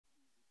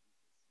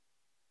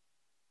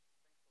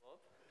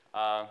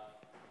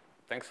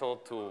Thanks a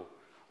lot to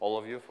all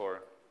of you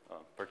for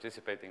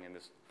participating in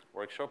this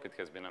workshop. It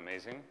has been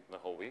amazing the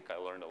whole week. I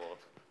learned a lot of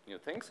new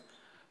things.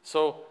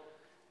 So,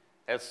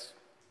 as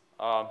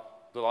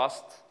the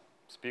last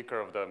speaker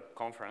of the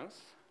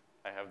conference,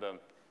 I have the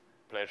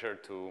pleasure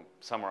to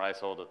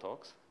summarize all the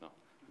talks. No,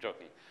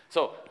 joking.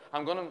 So,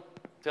 I'm going to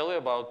tell you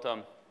about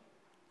a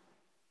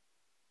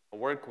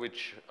work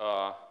which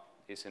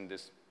is in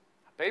these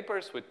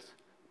papers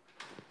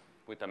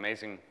with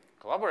amazing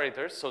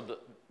collaborators. So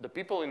the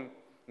people in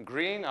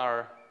green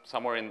are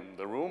somewhere in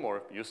the room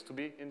or used to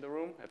be in the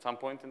room at some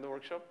point in the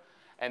workshop.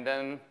 And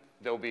then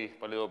there'll be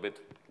a little bit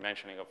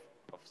mentioning of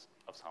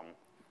some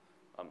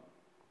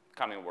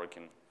coming work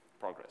in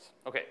progress.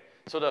 Okay,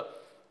 so the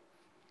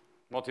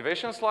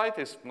motivation slide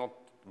is not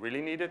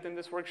really needed in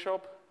this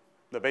workshop.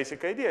 The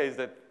basic idea is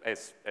that,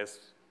 as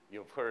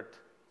you've heard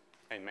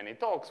in many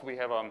talks, we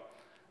have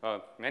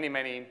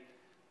many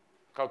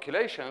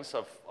calculations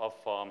of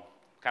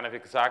kind of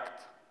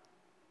exact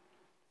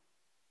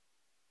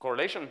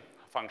correlation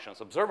functions,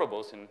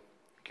 observables in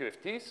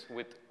QFTs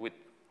with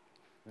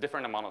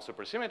different amount of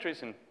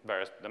supersymmetries in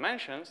various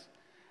dimensions.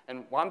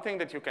 And one thing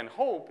that you can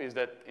hope is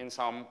that in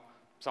some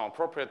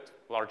appropriate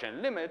large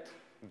N limit,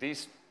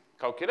 these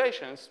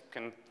calculations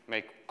can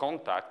make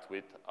contact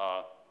with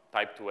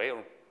type 2A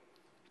or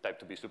type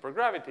 2B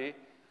supergravity,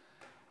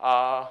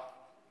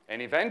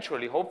 and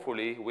eventually,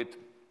 hopefully, with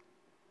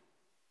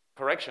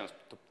corrections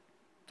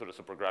to the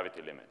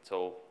supergravity limit.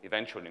 So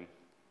eventually,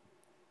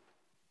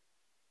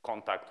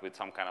 contact with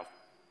some kind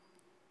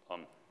of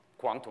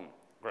quantum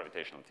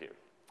gravitational theory.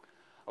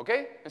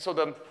 Okay, and so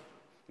the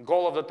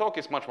goal of the talk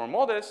is much more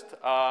modest.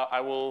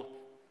 I will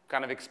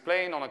kind of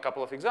explain on a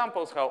couple of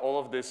examples how all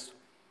of this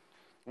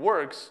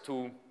works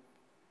to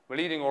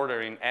leading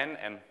order in n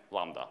and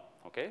lambda,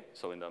 okay?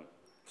 So in the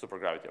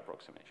supergravity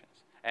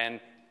approximations. And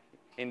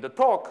in the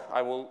talk,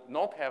 I will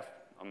not have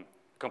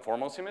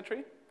conformal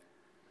symmetry.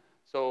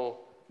 So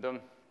the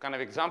kind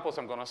of examples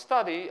I'm going to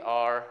study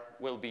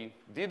will be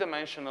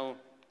d-dimensional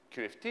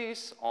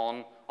QFTs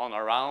on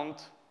a round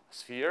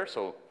sphere,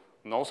 so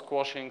no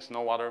squashings,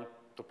 no other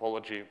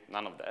topology,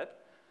 none of that.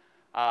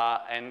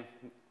 And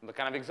the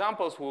kind of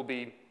examples will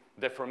be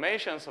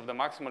deformations of the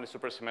maximally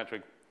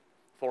supersymmetric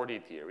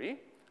 4D theory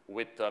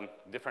with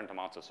different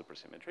amounts of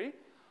supersymmetry,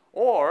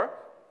 or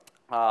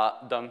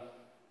the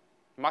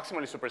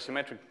maximally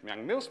supersymmetric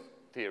Young-Mills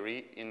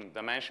theory in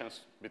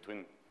dimensions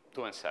between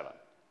 2 and 7.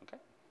 Okay?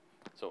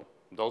 So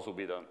those will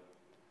be the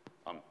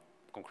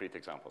concrete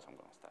examples I'm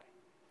going to study.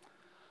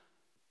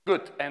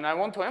 Good, and I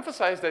want to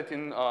emphasize that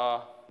in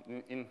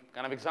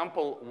kind of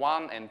example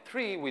 1 and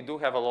 3, we do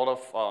have a lot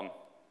of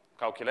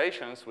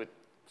calculations with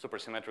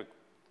supersymmetric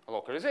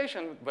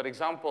localization, but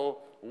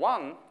example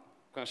 1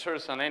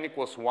 concerns an n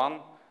equals 1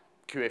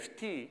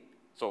 QFT,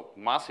 so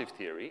massive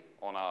theory,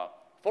 on a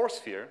 4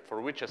 sphere,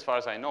 for which, as far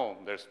as I know,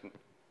 there's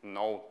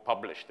no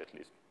published, at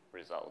least,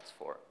 results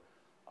for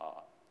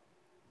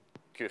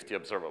QFT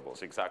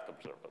observables, exact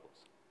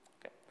observables.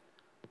 Okay,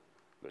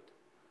 good.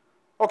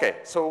 Okay,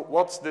 so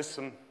what's this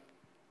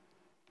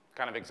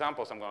kind of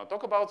examples I'm going to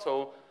talk about?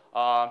 So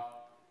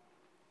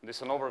this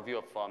is an overview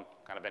of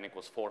kind of n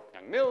equals 4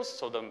 Young-Mills.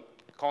 So the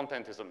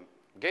content is a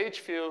gauge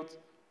field,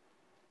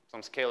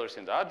 some scalars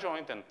in the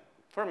adjoint, and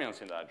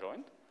fermions in the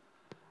adjoint.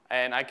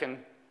 And I can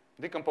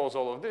decompose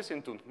all of this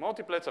into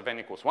multiplets of n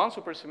equals 1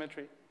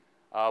 supersymmetry,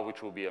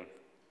 which will be a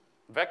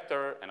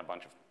vector and a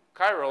bunch of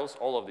chirals,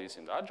 all of these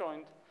in the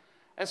adjoint.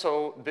 And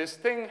so this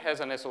thing has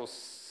an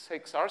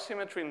SO6R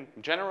symmetry in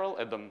general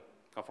at the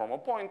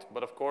conformal point,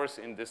 but of course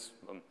in this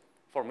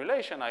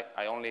formulation,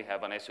 I only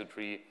have an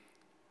SU3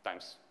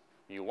 times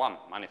U1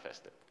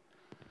 manifested.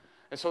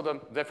 And so the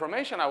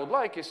deformation I would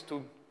like is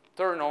to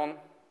turn on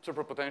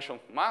superpotential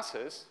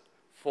masses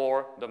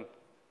for the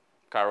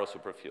chiral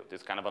superfield.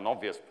 It's kind of an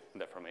obvious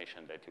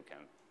deformation that you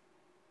can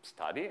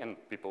study, and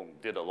people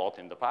did a lot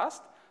in the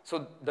past.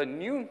 So the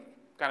new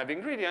kind of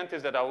ingredient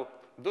is that I'll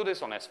do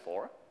this on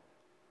S4.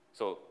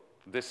 So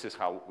this is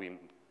how we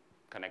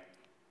connect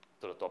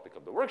to the topic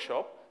of the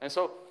workshop. And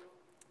so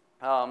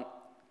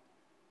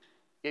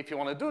if you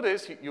want to do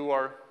this, you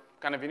are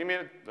kind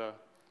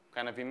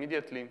of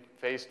immediately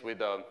faced with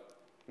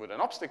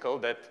an obstacle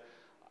that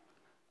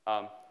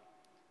I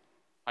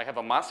have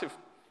a massive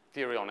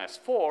theory on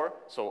S4,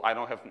 so I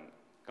don't have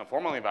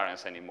conformal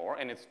invariance anymore,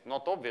 and it's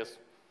not obvious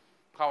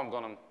how I'm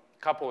going to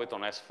couple it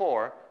on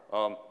S4,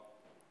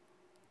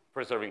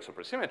 preserving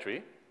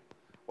supersymmetry.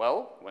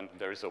 Well, when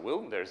there is a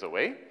will, there is a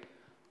way,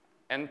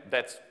 and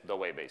that's the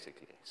way,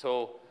 basically.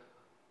 So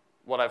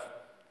what I've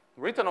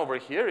written over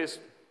here is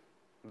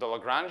the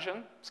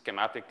Lagrangian,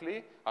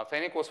 schematically, of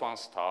n equals 1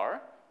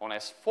 star on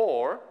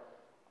S4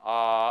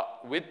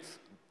 with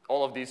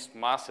all of these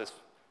masses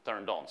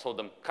turned on. So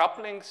the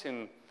couplings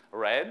in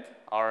red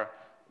are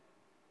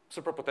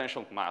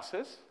superpotential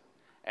masses,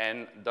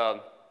 and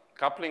the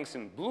couplings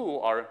in blue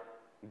are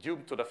due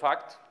to the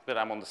fact that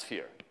I'm on the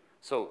sphere.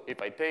 So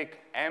if I take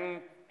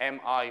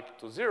Mi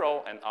to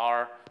 0 and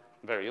R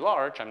very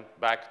large, I'm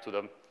back to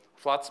the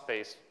flat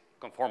space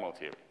conformal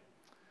theory.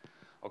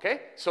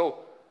 Okay, so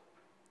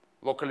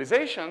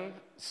localization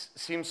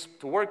seems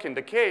to work in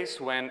the case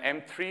when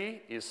M3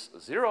 is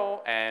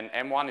 0 and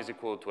M1 is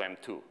equal to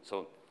M2.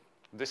 So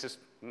this is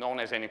known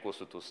as n equals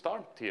to 2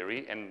 star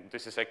theory, and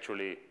this is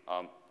actually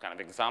kind of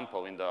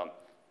example in the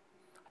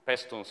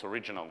Pestun's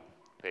original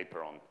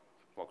paper on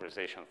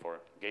localization for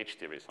gauge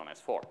theories on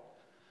S4.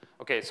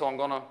 Okay, so I'm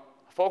going to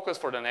focus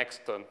for the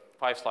next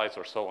 5 slides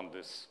or so on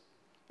this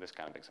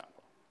kind of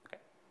example. Okay.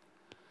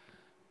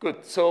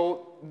 Good.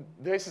 So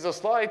this is a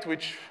slide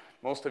which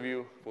most of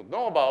you would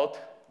know about.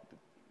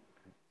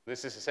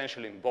 This is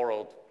essentially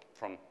borrowed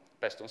from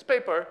Pestun's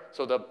paper.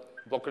 So the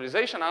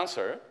localization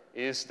answer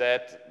is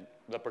that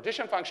the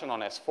partition function on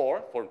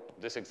S4, for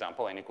this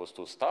example, n equals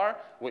 2 star,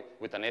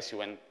 with an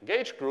SUN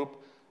gauge group,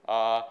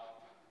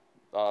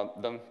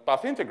 the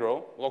path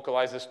integral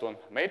localizes to a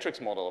matrix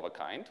model of a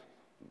kind,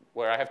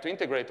 where I have to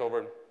integrate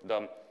over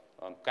the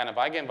kind of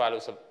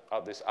eigenvalues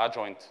of this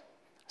adjoint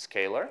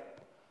scalar,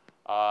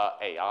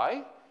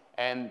 AI.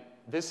 And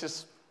this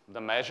is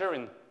the measure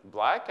in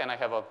black, and I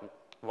have a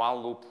one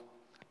loop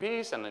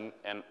piece and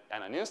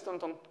an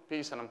instanton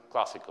piece and a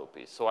classical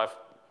piece. So I've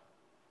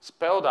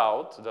spelled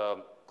out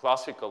the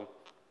classical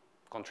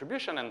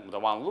contribution and the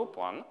one loop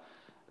one.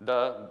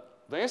 The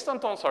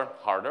instantons are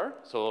harder,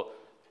 so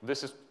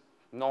this is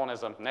known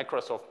as a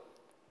Nekrasov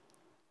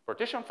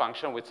partition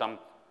function with some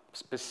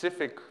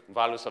specific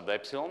values of the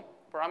epsilon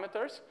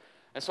parameters.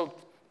 And so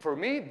for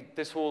me,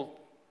 this will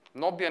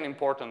not be an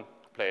important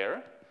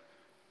player,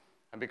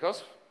 and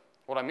because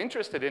what I'm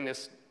interested in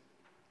is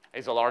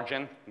a large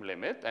n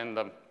limit, and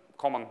the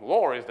common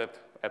law is that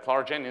at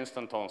large n,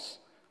 instantons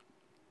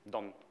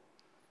don't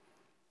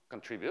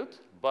contribute,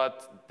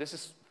 but this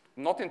is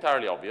not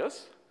entirely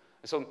obvious.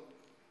 And so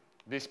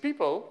these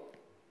people,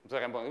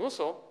 Zarembo and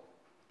Russo,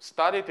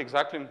 studied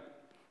exactly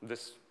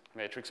this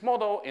matrix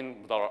model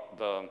in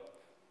the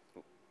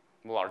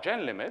large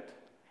n limit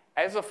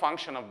as a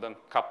function of the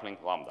coupling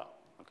lambda,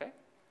 okay?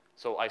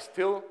 So I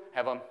still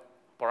have a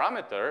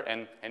parameter,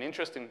 and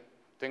interesting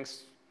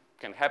things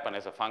can happen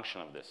as a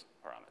function of this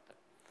parameter.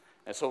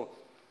 And so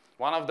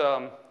one of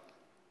the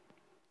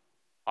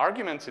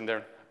arguments in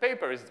their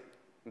paper is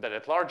that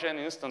at large n,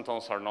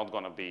 instantons are not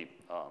going to be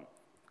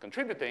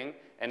contributing,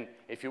 and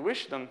if you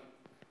wish, then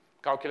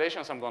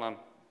calculations I'm going to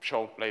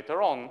show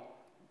later on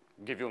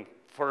give you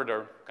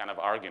further kind of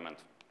argument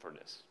for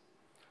this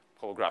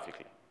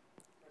holographically.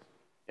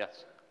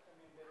 Yes?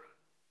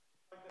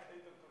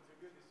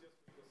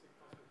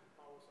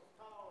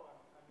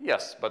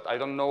 Yes, but I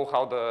don't know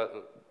how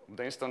the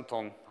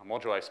instanton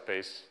moduli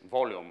space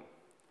volume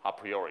a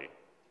priori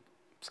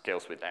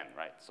scales with n,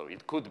 right? So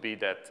it could be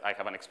that I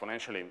have an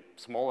exponentially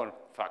smaller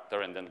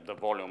factor and then the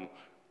volume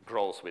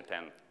grows with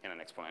n in an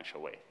exponential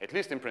way, at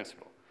least in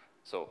principle.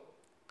 So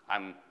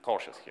I'm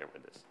cautious here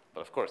with this. But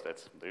of course,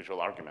 that's the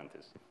usual argument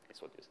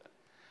is what you said.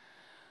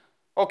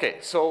 Okay,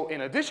 so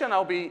in addition,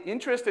 I'll be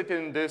interested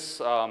in this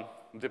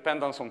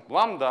dependence on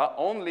lambda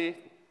only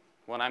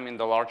when I'm in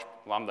the large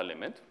lambda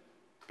limit,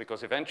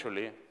 because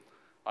eventually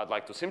I'd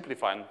like to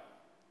simplify and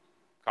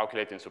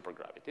calculate in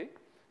supergravity.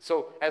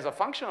 So as a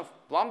function of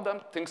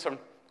lambda, things are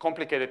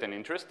complicated and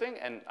interesting,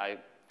 and I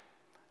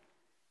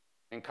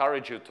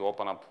encourage you to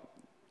open up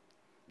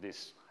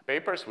these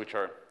papers, which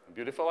are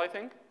beautiful, I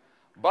think.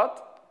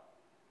 But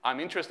I'm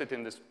interested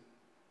in this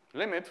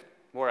limit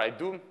where I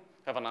do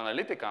have an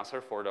analytic answer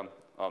for the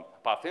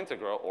path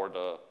integral or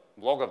the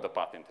log of the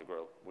path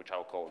integral, which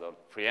I'll call the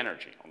free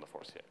energy on the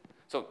force here.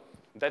 So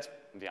that's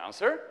the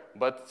answer,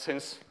 but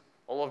since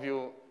all of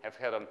you have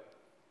had a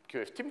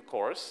QFT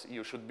course,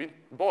 you should be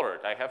bothered.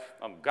 I have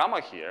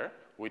gamma here,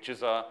 which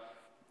is a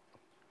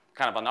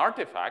kind of an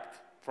artifact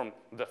from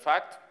the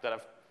fact that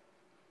I've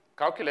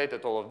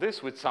calculated all of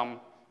this with some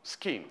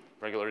scheme,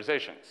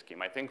 regularization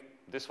scheme. I think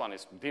this one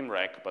is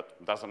DIMREC,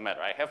 but doesn't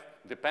matter. I have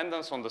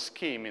dependence on the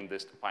scheme in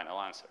this final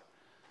answer.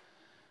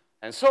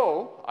 And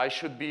so I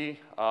should be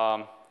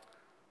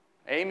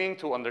aiming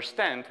to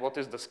understand what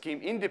is the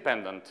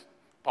scheme-independent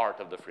part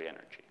of the free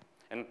energy.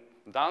 And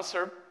the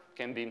answer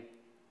can be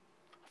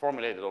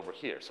formulated over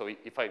here. So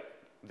if I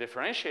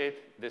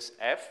differentiate this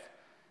F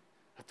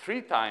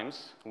 3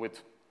 times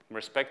with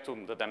respect to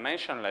the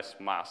dimensionless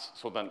mass,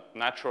 so the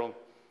natural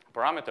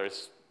parameter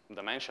is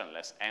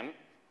dimensionless m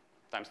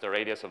times the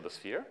radius of the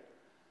sphere,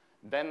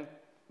 then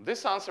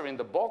this answer in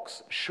the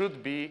box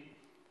should be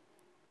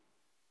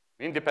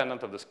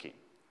independent of the scheme.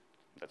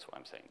 That's what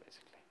I'm saying,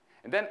 basically.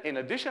 And then in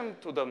addition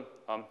to the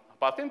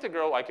path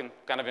integral, I can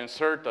kind of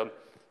insert a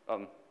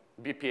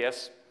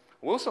BPS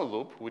Wilson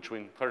loop, which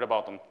we heard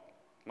about on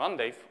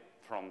Monday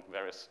from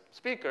various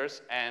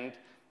speakers. And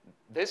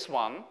this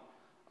one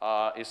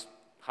is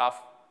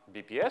half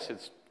BPS.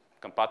 It's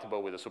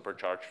compatible with the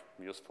supercharge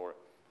used for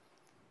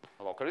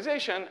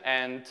localization,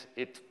 and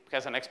it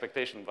has an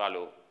expectation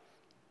value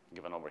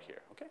given over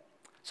here, okay?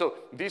 So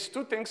these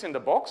two things in the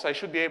box, I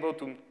should be able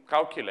to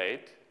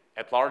calculate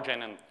at large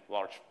n and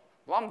large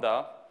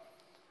lambda,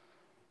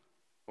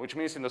 which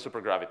means in the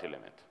supergravity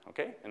limit,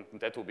 okay? And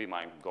that will be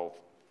my goal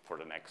for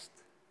the next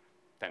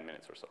 10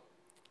 minutes or so,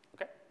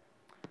 okay?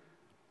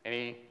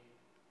 Any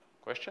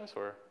questions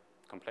or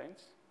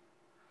complaints?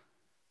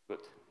 Good.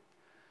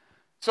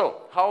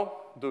 So how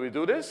do we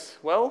do this?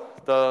 Well,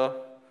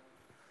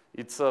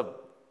 it's a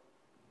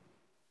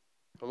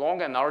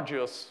long and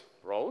arduous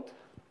road,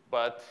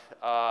 but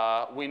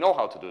we know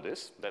how to do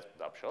this. That's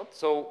the upshot.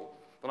 So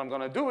what I'm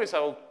going to do is I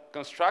will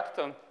construct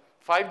a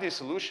 5D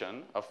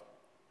solution of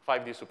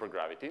 5D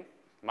supergravity,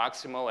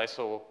 maximal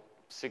SO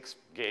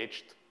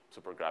 6-gauged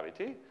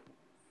supergravity,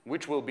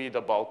 which will be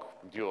the bulk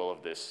dual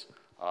of this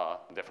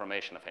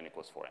deformation of n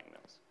equals 4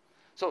 angles.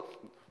 So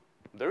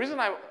the reason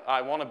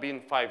I want to be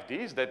in 5D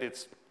is that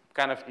it's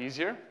kind of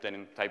easier than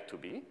in type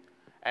 2B.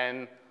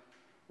 And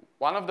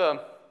one of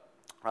the,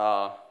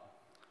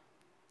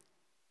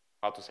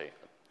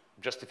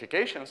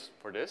 justifications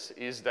for this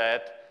is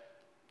that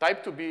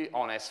type 2B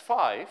on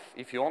S5,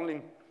 if you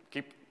only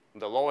keep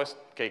the lowest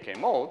KK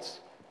modes,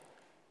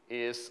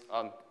 is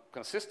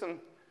consistent.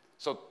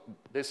 So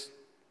this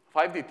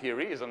 5D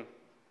theory is a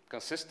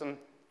consistent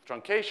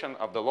truncation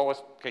of the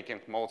lowest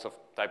KK modes of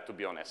type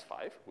 2B on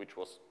S5, which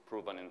was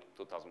proven in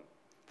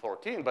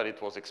 2014, but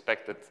it was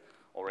expected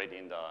already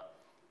in the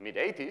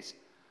mid-80s.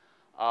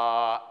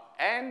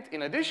 And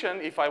in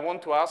addition, if I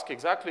want to ask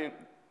exactly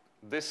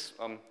this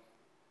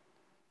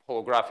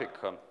holographic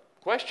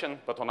question,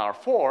 but on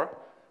R4,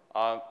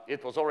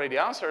 it was already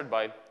answered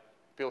by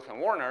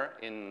Wilhelm Werner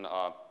in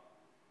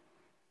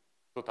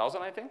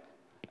 2000, I think.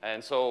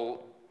 And so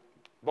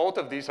both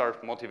of these are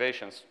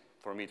motivations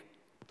for me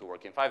to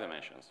work in 5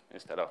 dimensions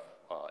instead of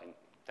in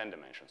 10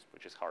 dimensions,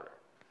 which is harder.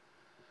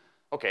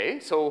 Okay,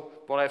 so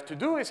what I have to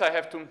do is I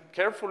have to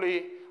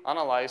carefully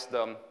analyze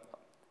the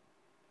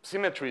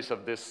symmetries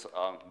of this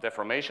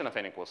deformation of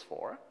n equals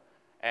 4.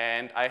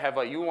 And I have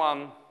a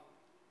U1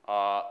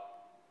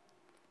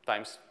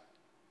 times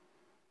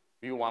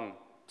U1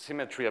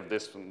 symmetry of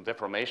this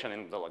deformation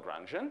in the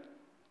Lagrangian,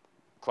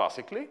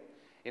 classically.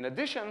 In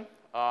addition,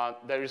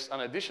 there is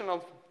an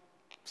additional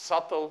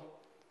subtle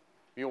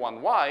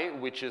U1y,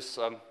 which is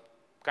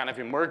kind of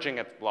emerging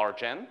at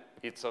large n.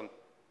 It's a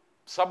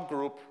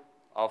subgroup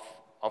of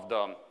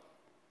the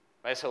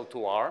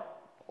SL2R,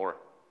 or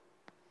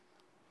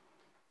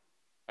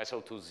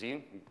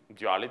SL2Z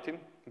duality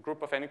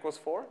group of n equals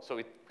 4. So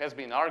it has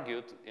been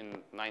argued in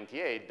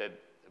 98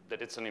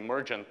 that it's an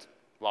emergent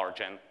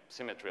large n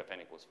symmetry of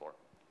n equals 4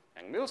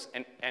 angles,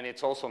 and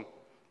it's also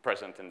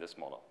present in this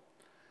model.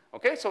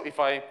 Okay, so if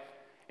I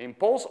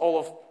impose all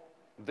of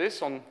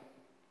this on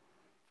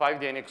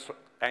 5D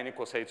n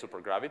equals 8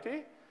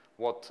 supergravity,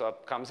 what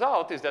comes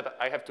out is that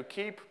I have to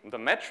keep the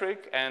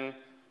metric and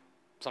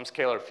some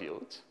scalar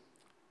fields,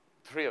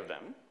 3 of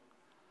them.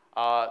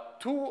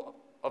 2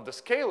 of the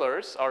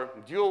scalars are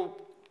dual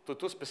to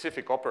 2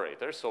 specific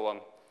operators, so a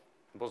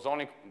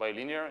bosonic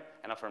bilinear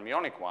and a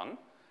fermionic one.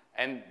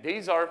 And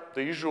these are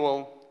the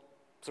usual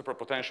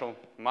superpotential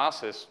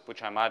masses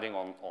which I'm adding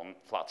on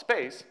flat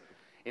space.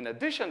 In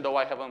addition, though,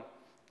 I have a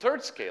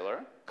third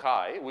scalar,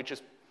 chi, which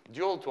is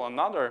dual to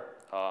another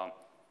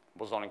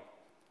bosonic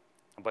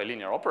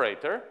bilinear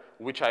operator,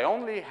 which I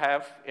only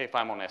have if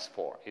I'm on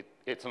S4.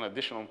 It's an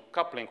additional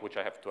coupling which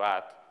I have to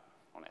add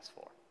on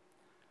S4.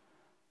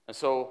 And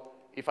so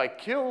if I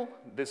kill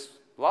this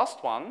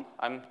last one,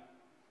 I'm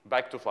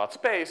back to flat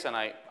space, and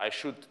I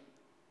should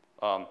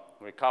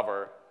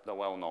recover the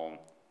well-known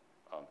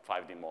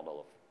 5D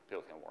model of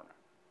Wilhelm Werner.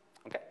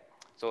 Okay,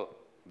 so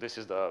this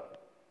is the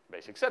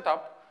basic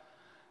setup.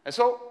 And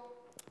so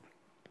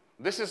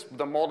this is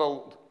the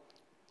model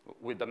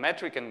with the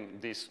metric and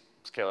these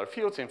scalar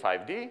fields in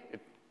 5D.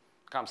 It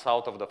comes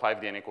out of the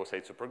 5D n equals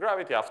 8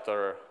 supergravity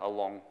after a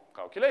long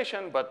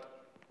calculation,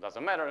 but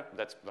doesn't matter.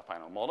 That's the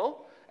final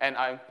model. And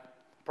I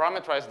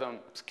parameterize the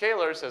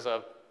scalars as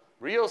a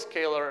real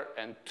scalar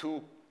and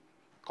 2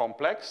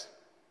 complex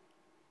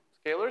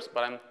scalars,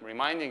 but I'm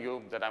reminding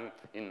you that I'm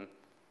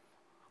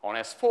on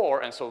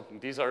S4, and so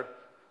these are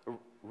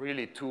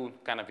really 2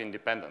 kind of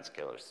independent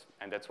scalars,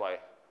 and that's why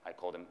I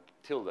call them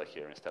tilde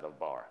here instead of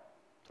bar,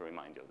 to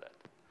remind you of that.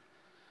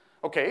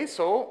 Okay,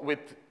 so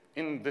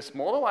in this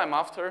model, I'm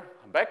after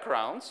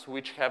backgrounds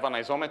which have an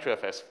isometry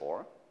of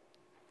S4,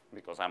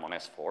 because I'm on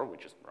S4,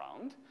 which is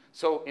round.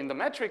 So in the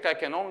metric, I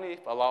can only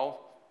allow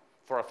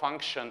for a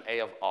function A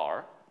of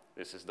R.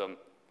 This is the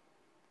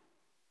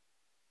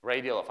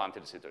radial of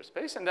anti-de Sitter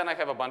space. And then I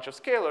have a bunch of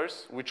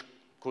scalars, which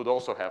could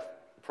also have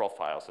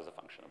profiles as a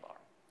function of R.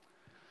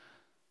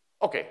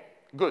 OK,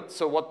 good.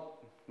 So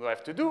what do I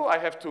have to do? I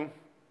have to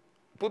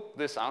put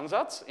this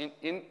ansatz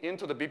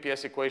into the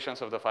BPS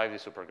equations of the 5D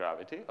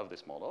supergravity of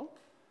this model.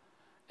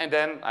 And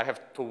then I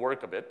have to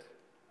work a bit.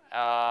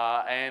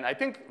 And I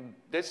think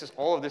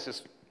all of this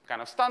is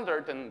kind of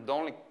standard. And the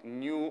only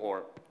new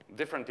or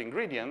different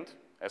ingredient,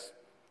 as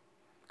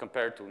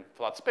compared to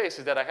flat space,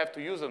 is that I have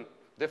to use a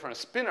different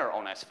spinner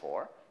on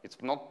S4. It's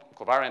not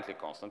covariantly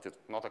constant. It's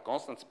not a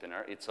constant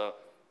spinner. It's a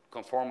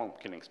conformal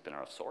killing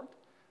spinner of sort,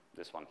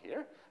 this one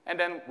here. And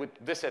then with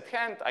this at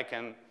hand, I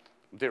can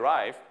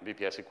derive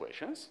BPS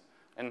equations.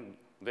 And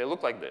they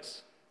look like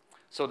this.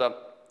 So the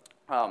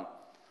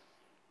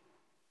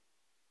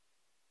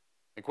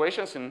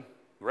equations in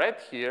red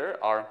here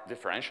are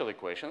differential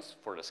equations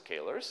for the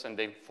scalars. And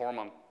they form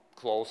a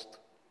closed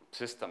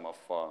system of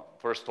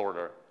first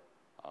order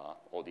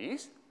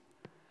ODEs.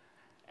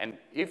 And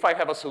if I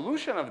have a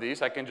solution of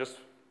these, I can just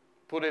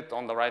put it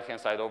on the right-hand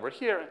side over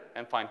here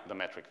and find the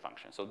metric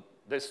function. So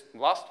this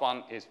last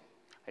one is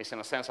in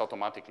a sense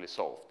automatically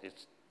solved.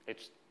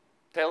 It's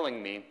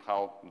telling me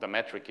how the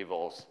metric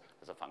evolves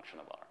as a function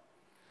of R.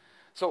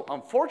 So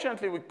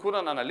unfortunately, we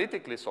couldn't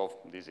analytically solve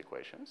these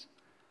equations.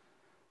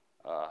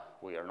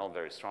 We are not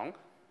very strong,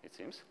 it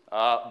seems.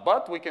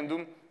 But we can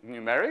do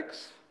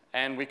numerics,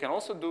 and we can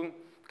also do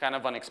kind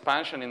of an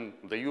expansion in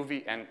the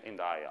UV and in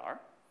the IR.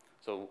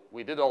 So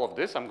we did all of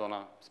this. I'm going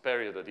to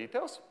spare you the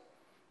details.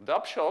 The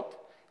upshot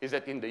is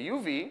that in the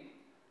UV,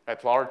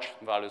 at large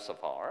values of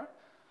R,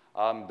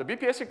 the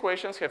BPS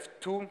equations have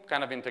two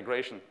kind of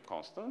integration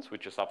constants,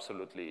 which is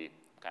absolutely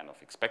kind of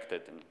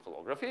expected in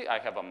holography. I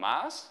have a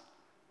mass,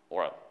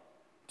 or a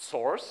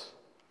source,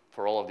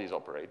 for all of these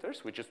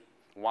operators, which is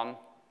one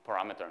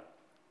parameter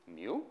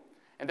mu.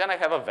 And then I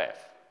have a BOBEV.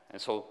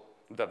 And so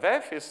the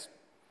BOBEV is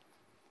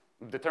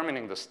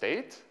determining the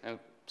state, and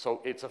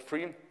so it's a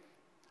free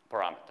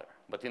parameter.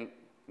 But in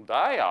the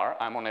IR,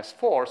 I'm on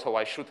S4, so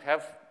I should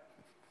have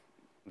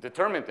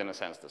determined, in a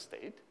sense, the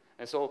state.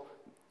 And so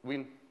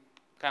we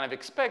kind of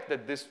expect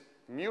that this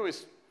mu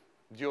is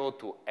due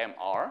to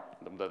MR,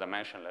 the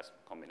dimensionless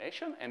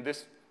combination, and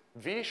this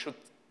V should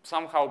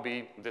somehow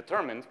be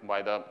determined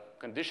by the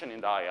condition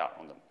in the IR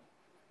on the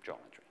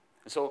geometry.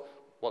 And so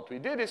what we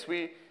did is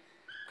we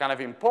kind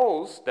of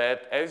imposed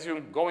that as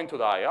you go into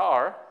the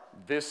IR,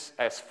 this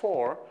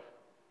S4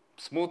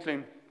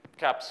 smoothly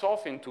caps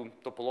off into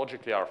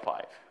topologically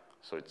R5.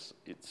 So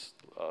it's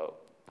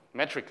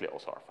metrically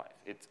also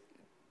R5.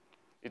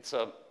 It's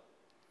a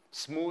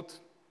smooth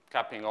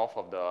capping off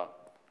of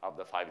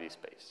the 5D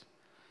space.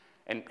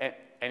 And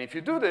if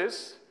you do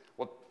this,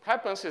 what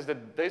happens is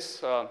that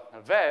this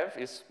BOBEV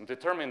is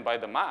determined by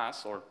the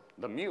mass, or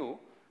the mu,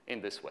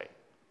 in this way.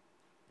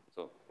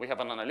 So we have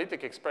an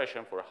analytic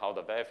expression for how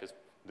the BOBEV is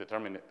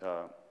determined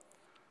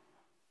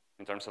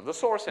in terms of the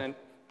source, and it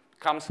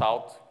comes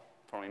out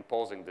from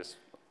imposing this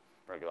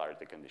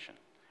regularity condition.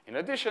 In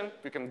addition,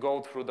 we can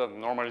go through the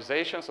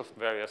normalizations of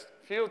various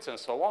fields and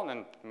so on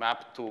and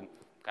map to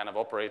kind of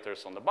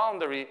operators on the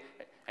boundary,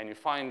 and you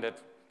find that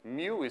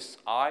mu is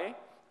I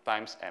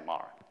times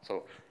MR.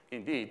 So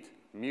indeed,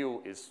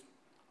 mu is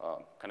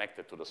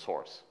connected to the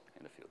source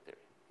in the field theory.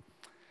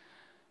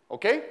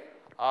 Okay,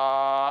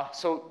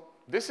 so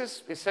this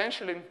is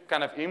essentially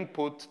kind of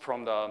input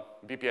from the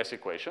BPS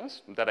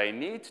equations that I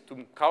need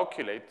to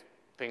calculate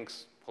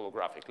things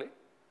holographically.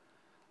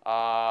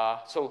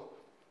 So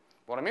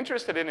what I'm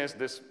interested in is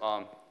this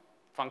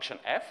function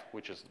f,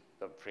 which is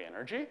the free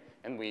energy,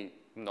 and we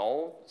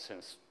know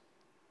since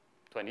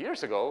 20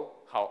 years ago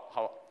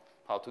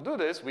how to do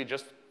this. We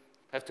just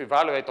have to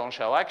evaluate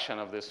on-shell action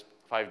of this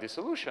 5D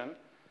solution,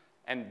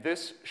 and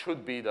this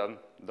should be the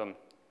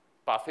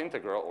path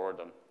integral, or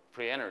the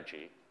free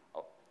energy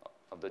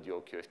of the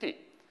dual QFT.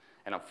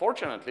 And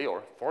unfortunately,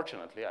 or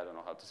fortunately, I don't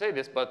know how to say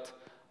this, but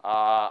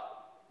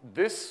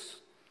this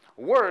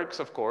works,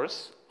 of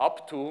course,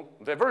 up to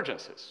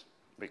divergences,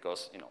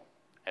 because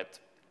at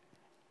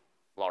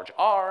large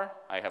R,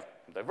 I have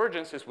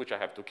divergences which I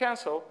have to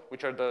cancel,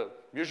 which are the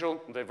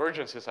usual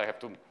divergences I have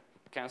to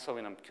cancel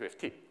in a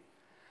QFT.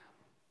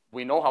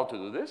 We know how to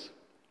do this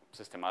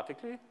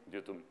systematically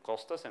due to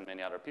Costas and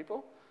many other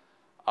people.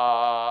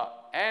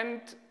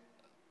 And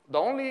the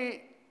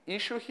only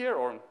issue here,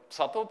 or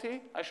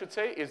subtlety, I should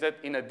say, is that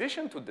in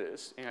addition to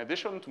this, in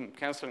addition to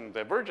canceling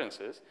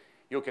divergences,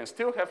 you can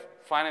still have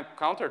finite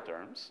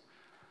counterterms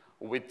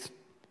with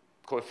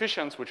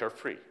coefficients which are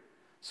free.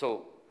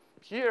 So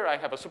here I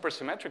have a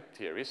supersymmetric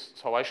theory,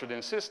 so I should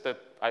insist that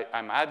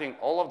I'm adding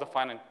all of the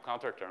finite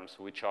counterterms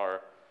which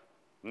are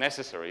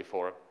necessary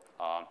for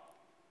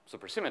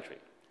supersymmetry.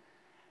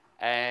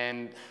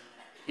 And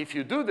if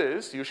you do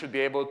this, you should be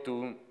able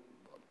to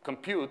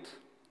compute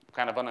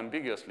kind of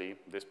unambiguously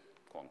this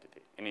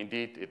quantity. And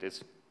indeed, it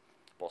is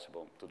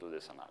possible to do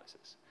this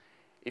analysis.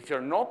 If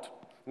you're not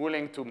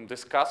willing to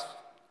discuss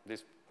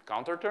these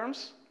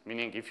counterterms,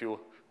 meaning if you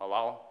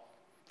allow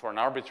for an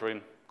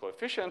arbitrary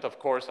coefficient, of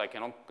course, I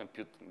cannot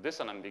compute this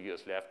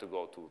unambiguously. I have to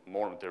go to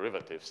more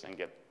derivatives and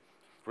get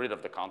rid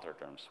of the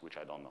counterterms, which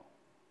I don't know.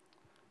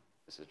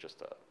 This is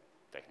just a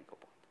technical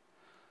point.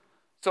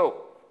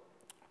 So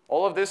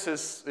all of this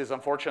is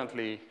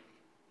unfortunately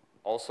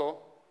also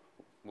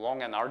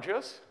long and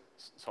arduous,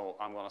 so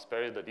I'm going to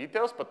spare you the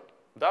details, but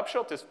the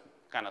upshot is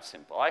kind of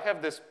simple. I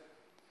have this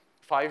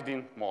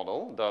 5D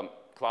model, the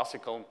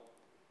classical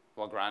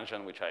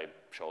Lagrangian, which I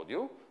showed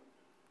you,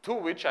 to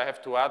which I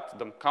have to add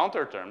the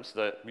counterterms,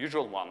 the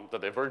usual one, the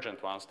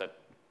divergent ones that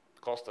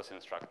Costas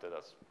instructed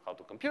us how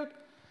to compute.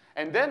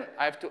 And then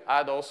I have to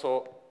add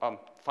also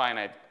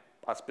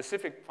a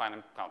specific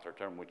finite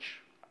counterterm, which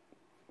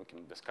we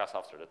can discuss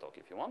after the talk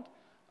if you want.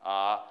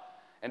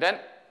 And then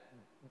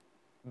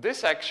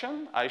this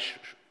action I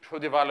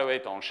should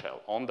evaluate on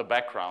shell, on the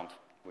background,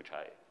 which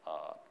I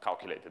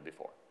calculated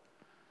before.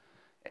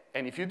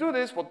 And if you do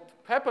this, what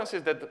happens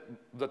is that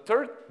the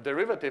third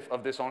derivative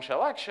of this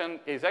on-shell action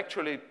is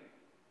actually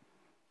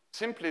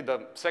simply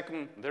the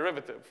second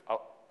derivative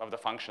of the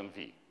function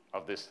v,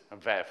 of this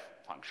BOBEV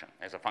function,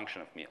 as a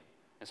function of mu.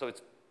 And so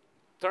it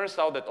turns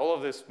out that all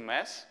of this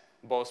mess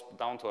boils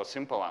down to a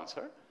simple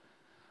answer,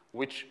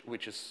 which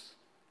is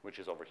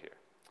over here.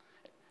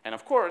 And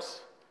of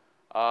course,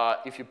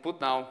 if you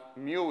put now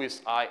mu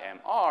is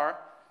IMR,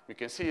 you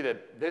can see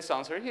that this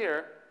answer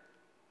here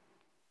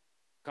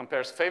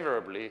compares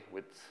favorably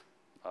with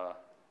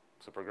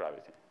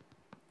supergravity.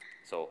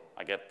 So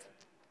I get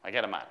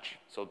a match.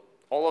 So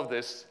all of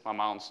this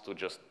amounts to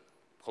just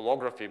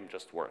holography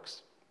just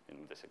works in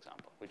this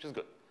example, which is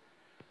good.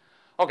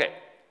 Okay,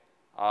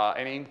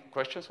 any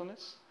questions on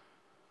this?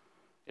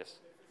 Yes.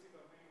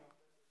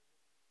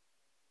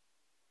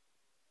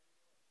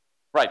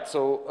 Right,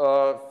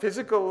 so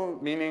physical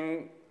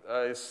meaning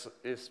is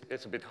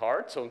a bit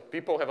hard. So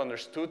people have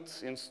understood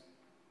in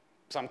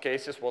some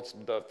cases what's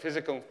the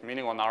physical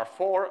meaning on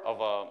R4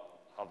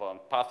 of a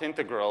path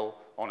integral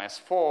on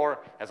S4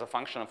 as a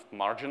function of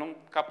marginal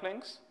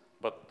couplings.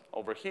 But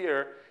over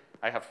here,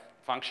 I have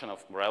function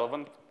of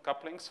relevant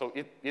couplings. So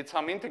it's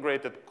some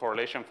integrated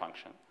correlation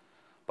function.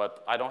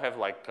 But I don't have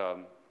like a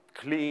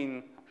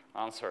clean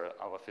answer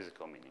of a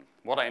physical meaning.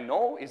 What I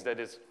know is that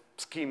it's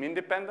scheme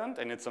independent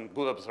and it's a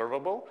good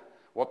observable.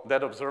 What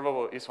that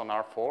observable is on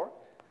R4,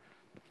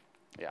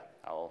 yeah,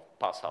 I'll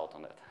pass out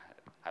on that.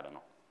 I don't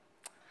know.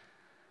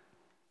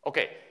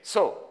 Okay,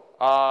 so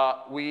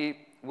we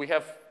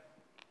have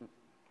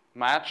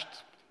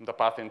matched the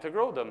path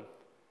integral, the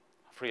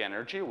free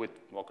energy with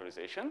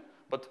localization,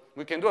 but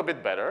we can do a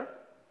bit better.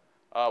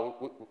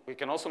 We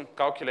can also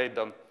calculate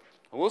the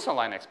Wilson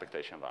line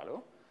expectation value.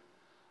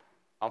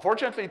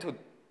 Unfortunately,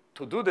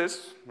 to do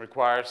this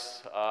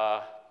requires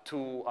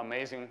two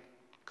amazing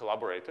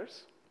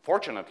collaborators.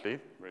 Fortunately,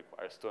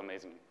 requires two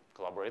amazing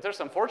collaborators.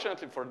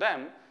 Unfortunately for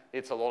them,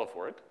 it's a lot of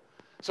work.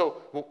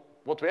 So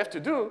what we have to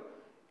do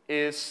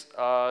is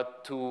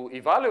to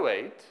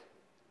evaluate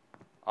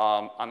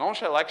a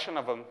non-shell action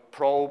of a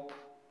probe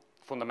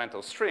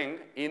fundamental string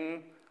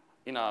in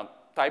a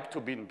type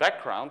 2B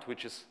background,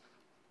 which is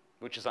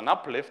an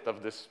uplift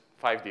of this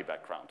 5D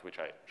background, which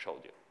I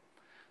showed you.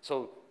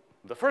 So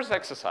the first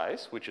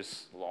exercise, which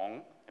is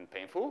long and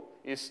painful,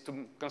 is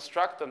to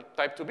construct a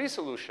type 2B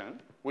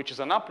solution, which is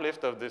an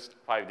uplift of this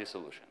 5D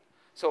solution.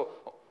 So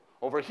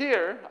over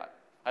here,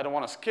 I don't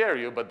want to scare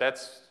you, but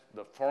that's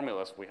the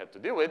formulas we had to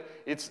deal with.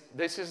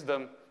 This is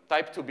the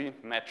type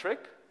 2B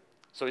metric.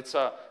 So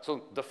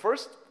so the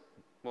first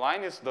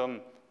line is the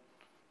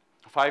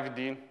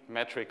 5D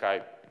metric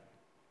I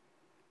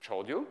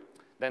showed you.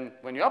 Then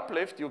when you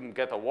uplift, you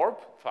get a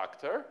warp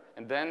factor,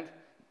 and then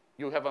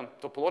you have a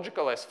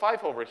topological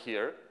S5 over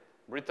here,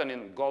 written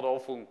in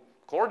god-awful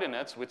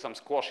coordinates with some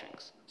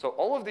squashings. So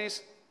all of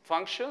these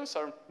functions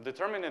are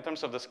determined in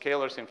terms of the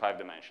scalars in 5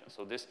 dimensions.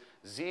 So this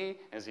z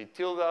and z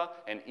tilde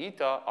and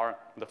eta are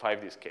the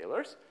 5D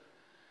scalars.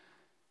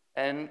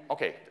 And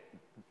OK,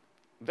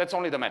 that's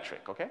only the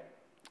metric, OK?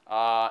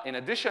 In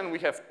addition, we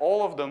have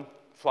all of the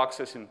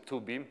fluxes in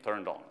 2B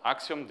turned on.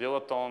 Axiom,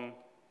 dilaton,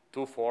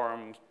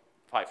 2-form,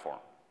 5-form.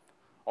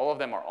 All of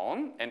them are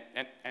on,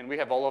 and we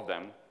have all of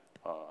them.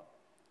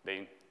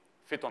 They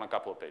fit on a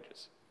couple of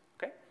pages,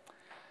 OK?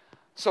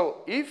 So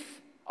if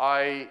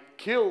I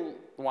kill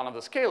one of the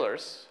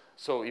scalars,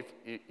 so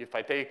if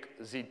I take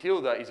z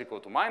tilde is equal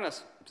to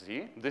minus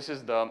z, this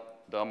is the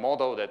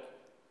model that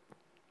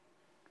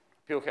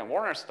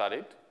Pilkhen-Warner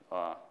studied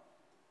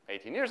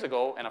 18 years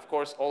ago, and of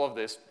course, all of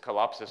this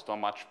collapses to a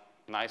much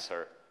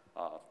nicer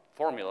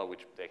formula,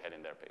 which they had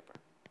in their paper.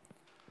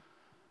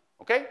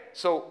 Okay,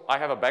 so I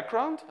have a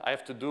background. I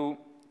have to do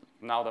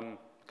now the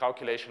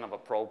calculation of a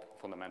probe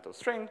fundamental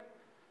string.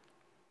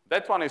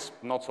 That one is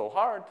not so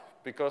hard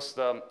because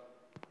the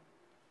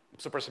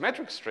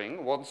supersymmetric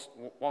string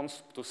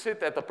wants to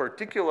sit at a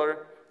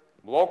particular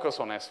locus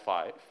on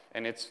S5,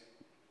 and it's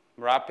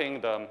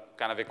wrapping the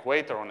kind of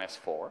equator on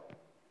S4.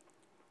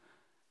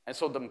 And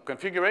so the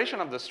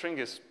configuration of the string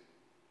is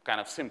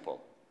kind of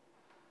simple.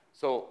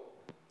 So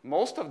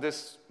most of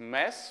this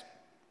mess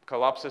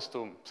collapses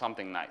to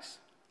something nice.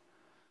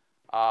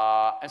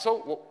 And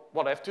so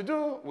what I have to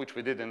do, which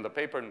we did in the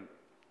paper in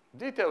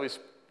detail, is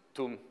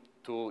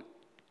to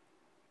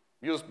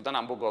use the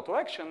Nambu-Goto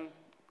action,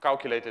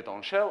 calculate it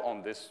on shell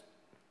on this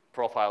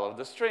profile of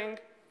the string,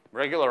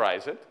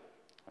 regularize it,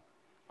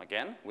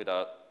 again, with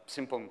a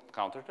simple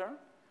counter term,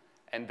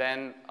 and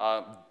then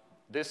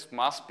this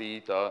must be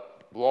the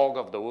log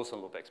of the Wilson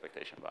loop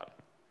expectation value.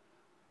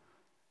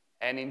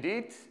 And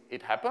indeed,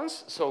 it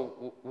happens.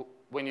 So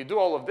when you do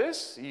all of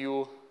this,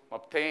 you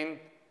obtain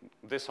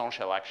this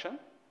on-shell action,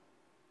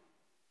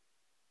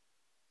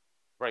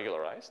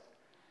 regularized.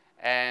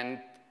 And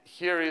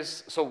here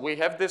is, so we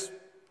have this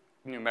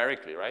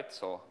numerically, right?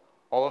 So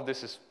all of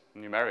this is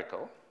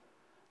numerical.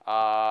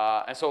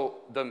 And so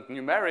the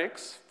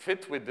numerics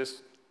fit with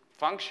this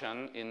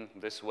function in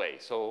this way.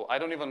 So I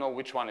don't even know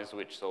which one is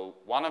which. So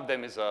one of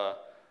them is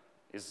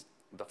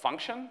the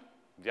function.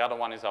 The other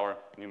one is our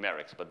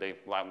numerics, but they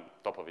lie on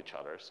top of each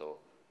other. So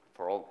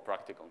for all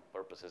practical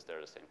purposes, they're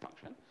the same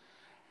function.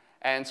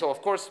 And so,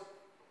 of course,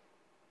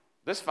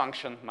 this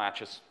function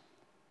matches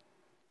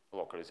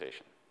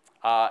localization.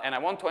 And I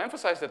want to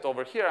emphasize that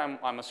over here,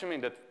 I'm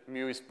assuming that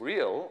mu is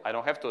real. I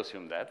don't have to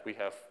assume that. We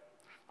have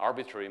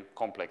arbitrary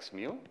complex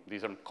mu.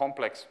 These are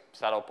complex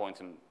saddle points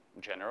in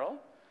general.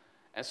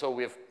 And so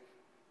we've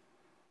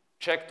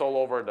checked all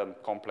over the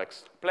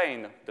complex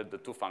plane that the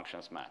two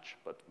functions match.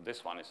 But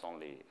this one is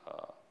only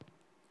a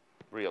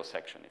real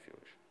section, if you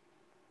wish.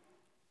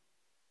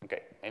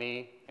 OK,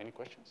 any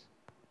questions?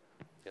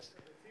 Yes?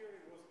 The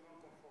theory was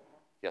non-conformal.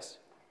 Yes.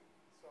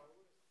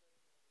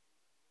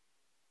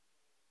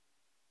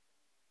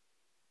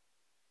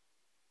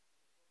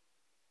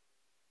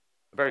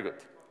 Very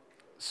good.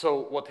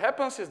 So what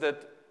happens is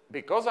that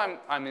because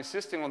I'm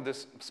insisting on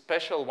this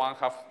special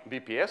 1/2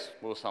 BPS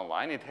Wilson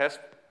line, it has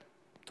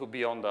to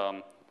be on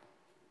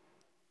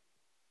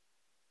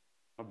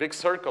a big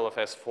circle of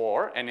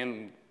S4, and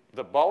in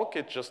the bulk,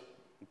 it just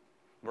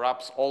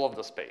wraps all of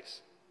the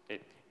space.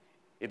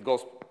 It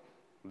goes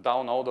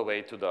down all the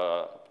way to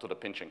the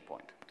pinching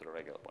point, to the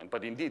regular point.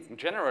 But indeed,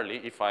 generally,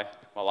 if I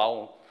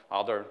allow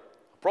other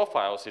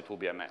profiles, it will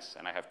be a mess,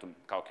 and I have to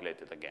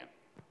calculate it again.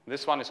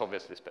 This one is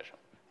obviously special.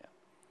 Yeah.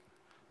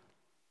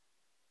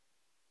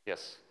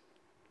 Yes?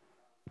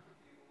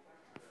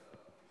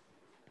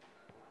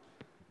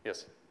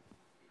 Yes?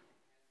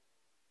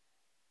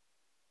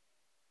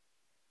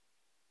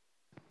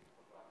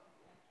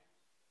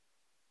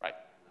 Right.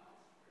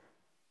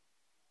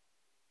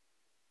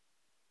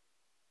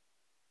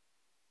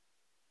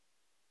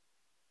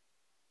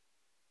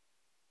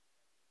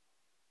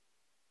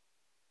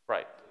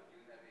 Right.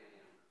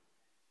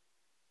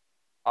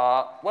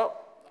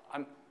 Well,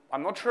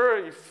 I'm not sure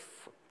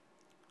if,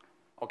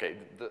 OK,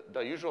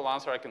 the usual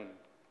answer I can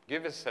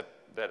give is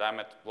that I'm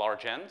at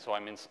large n, so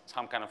I'm in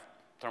some kind of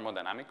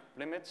thermodynamic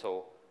limit,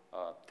 so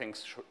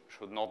things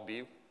could not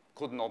be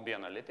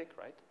analytic,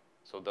 right?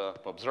 So the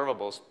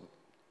observables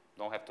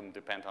don't have to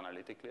depend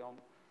analytically on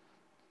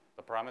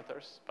the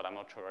parameters, but I'm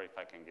not sure if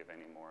I can give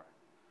any more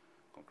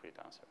concrete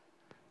answer.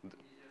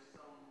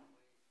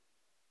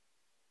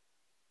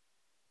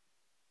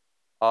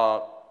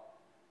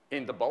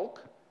 In the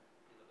bulk?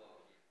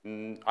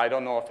 I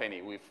don't know of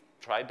any. We've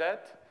tried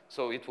that.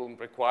 So it will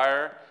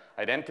require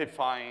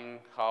identifying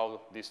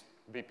how these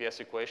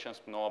BPS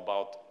equations know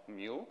about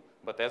mu.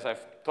 But as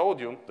I've told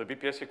you, the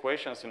BPS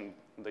equations in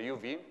the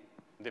UV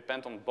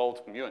depend on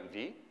both mu and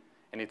v.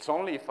 And it's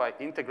only if I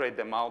integrate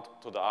them out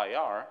to the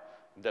IR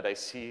that I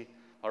see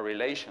a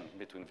relation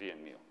between v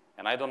and mu.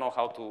 And I don't know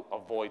how to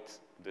avoid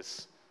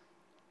this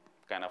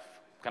kind of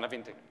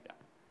integration. Yeah.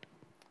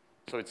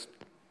 So it's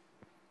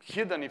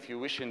hidden, if you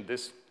wish, in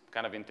this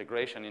kind of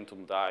integration into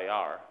the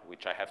IR,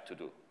 which I have to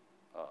do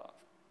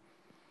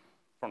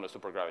from the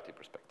supergravity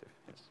perspective.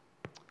 Yes.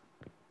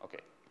 OK.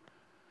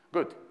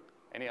 Good.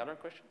 Any other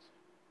questions?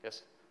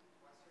 Yes?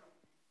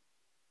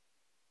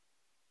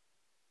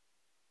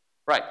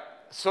 Right.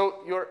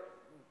 So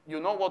you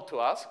know what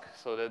to ask.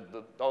 So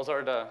those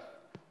are the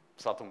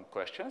subtle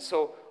questions.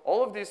 So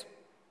all of these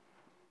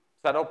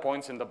saddle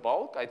points in the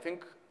bulk, I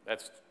think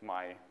that's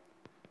my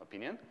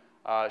opinion,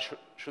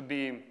 should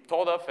be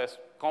thought of as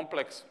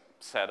complex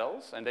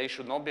saddles, and they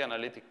should not be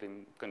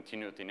analytically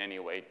continued in any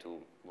way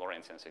to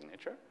Lorentzian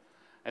signature.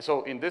 And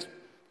so in this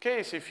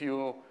case, if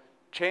you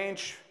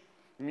change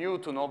mu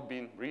to not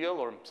being real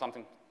or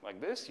something like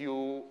this,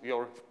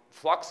 your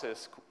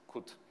fluxes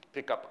could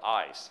pick up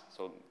i's.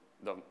 So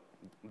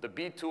the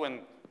B2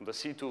 and the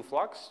C2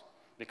 flux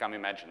become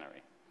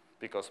imaginary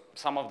because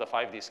some of the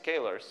 5D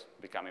scalars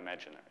become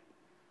imaginary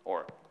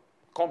or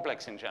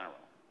complex in general.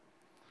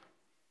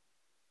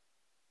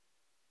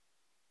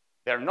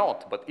 They're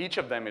not, but each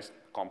of them is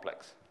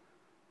complex.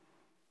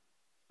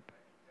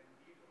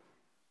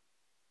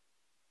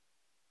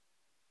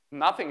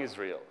 Nothing is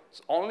real.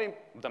 So only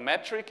the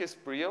metric is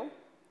real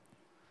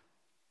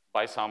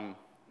by some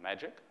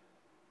magic,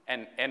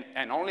 and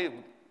only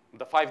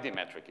the 5D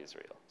metric is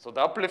real. So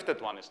the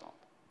uplifted one is not.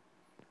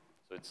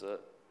 So it's a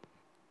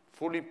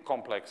fully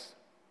complex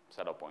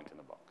saddle point in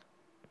the bulk.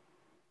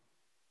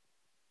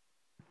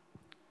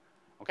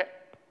 OK?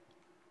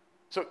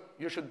 So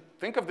you should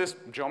think of this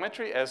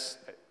geometry as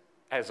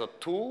a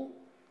tool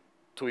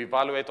to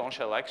evaluate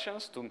on-shell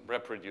actions to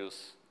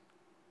reproduce.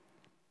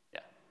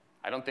 Yeah,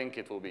 I don't think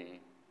it will be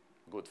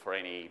good for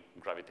any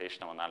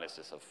gravitational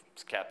analysis of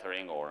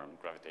scattering or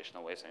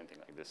gravitational waves, anything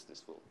like this.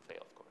 This will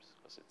fail, of course,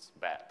 because it's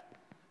bad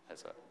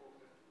as a,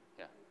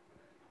 yeah.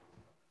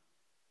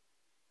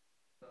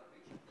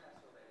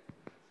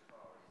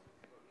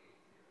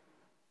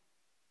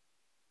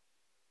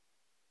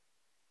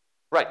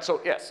 Right,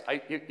 so yes,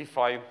 if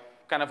I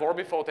kind of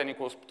orbifold n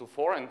equals to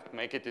 4 and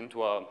make it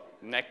into a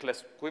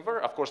necklace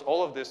quiver, of course,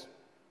 all of this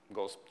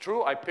goes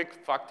true. I pick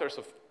factors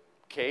of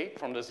k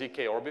from the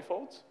zk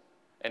orbifolds,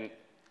 and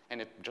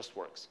it just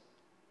works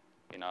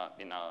in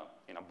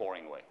a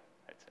boring way,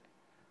 I'd say.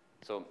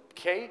 So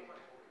k,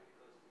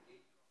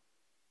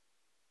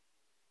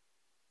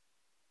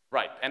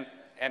 right, and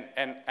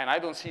I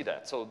don't see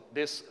that. So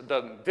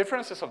the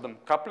differences of the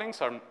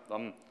couplings are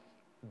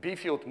B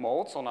field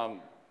modes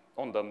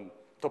on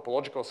the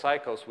topological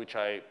cycles which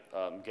I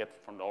get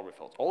from the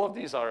orbifolds. All of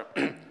these are,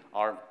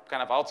 are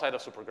kind of outside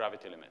of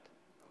supergravity limit,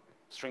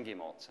 stringy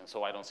modes, and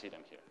so I don't see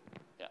them here.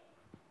 Yeah,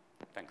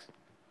 thanks.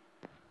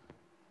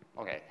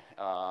 Okay,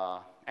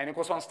 n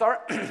equals 1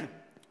 star.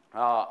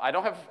 I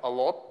don't have a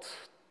lot.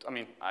 I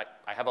mean,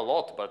 I have a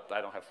lot, but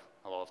I don't have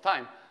a lot of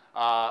time.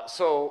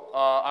 So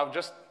I'll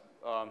just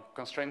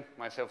constrain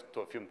myself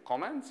to a few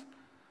comments.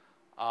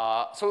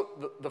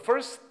 So the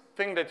first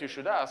thing that you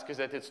should ask is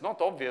that it's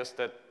not obvious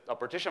that a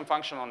partition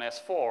function on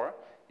S4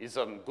 is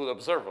a good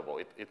observable.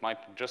 It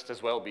might just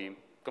as well be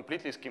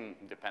completely scheme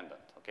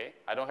dependent, okay?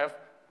 I don't have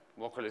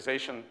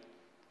localization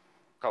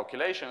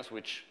calculations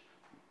which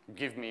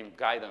give me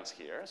guidance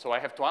here, so I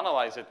have to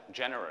analyze it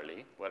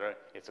generally, whether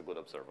it's a good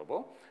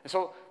observable. And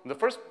so the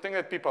first thing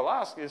that people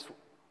ask is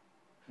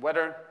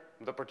whether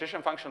the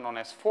partition function on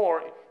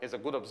S4 is a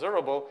good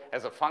observable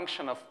as a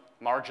function of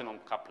marginal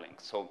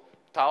couplings. So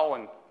tau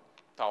and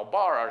tau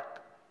bar are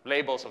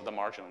labels of the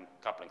marginal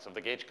couplings, of the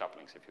gauge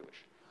couplings, if you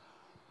wish.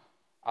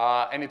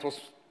 And it was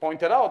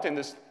pointed out in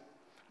this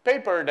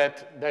paper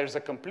that there's a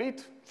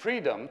complete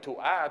freedom to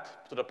add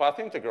to the path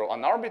integral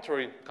an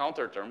arbitrary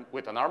counter term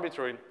with an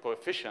arbitrary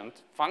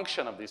coefficient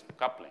function of these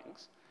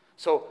couplings.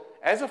 So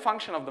as a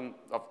function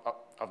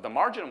of the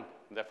marginal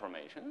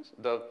deformations,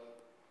 the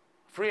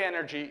free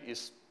energy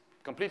is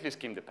completely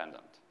scheme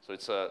dependent. So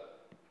it's a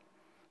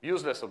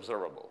useless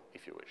observable,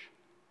 if you wish.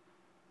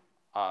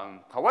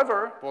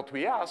 However, what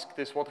we asked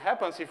is what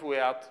happens if we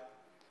add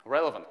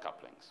relevant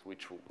couplings,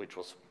 which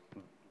was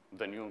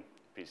the new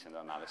piece in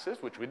the analysis,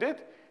 which we did.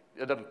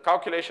 The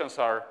calculations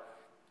are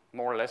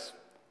more or less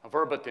a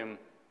verbatim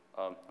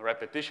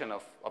repetition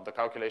of the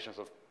calculations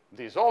of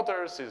these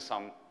authors in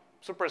some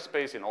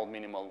superspace in all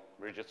minimal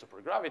rigid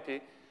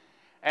supergravity.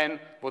 And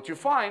what you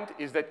find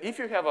is that if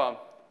you have a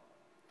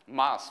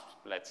mass,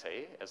 let's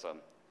say, as a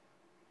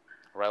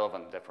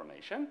relevant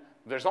deformation,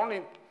 there's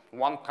only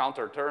one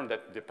counter term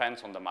that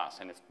depends on the mass,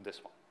 and it's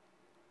this one.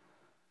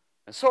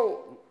 And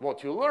so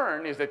what you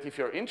learn is that if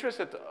you're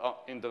interested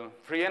in the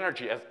free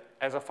energy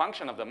as a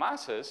function of the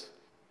masses,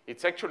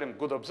 it's actually a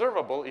good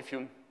observable if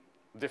you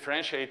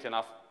differentiate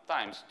enough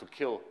times to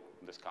kill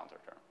this counter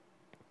term.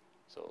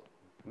 So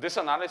this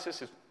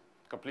analysis is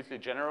completely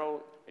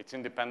general. It's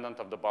independent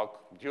of the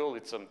bulk dual.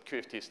 It's a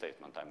QFT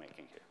statement I'm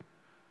making here.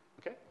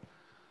 Okay?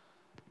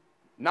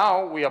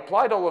 Now we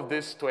applied all of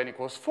this to n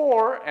equals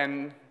 4,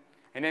 and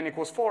in n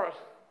equals 4,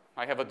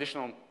 I have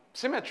additional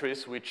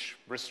symmetries which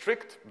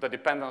restrict the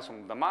dependence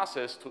on the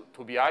masses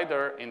to be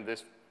either in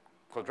this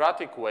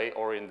quadratic way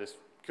or in this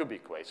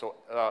cubic way. So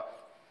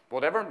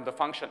whatever the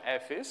function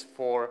f is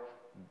for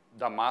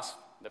the mass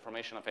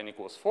deformation of n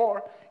equals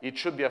 4, it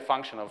should be a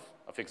function of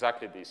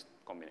exactly these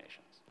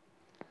combinations.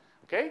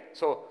 Okay?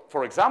 So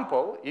for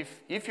example,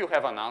 if you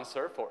have an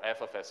answer for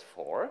f of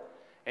S4,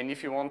 and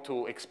if you want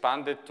to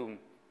expand it to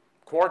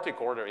quartic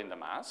order in the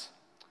mass,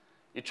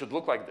 it should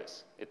look like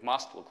this. It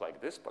must look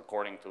like this,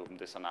 according to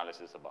this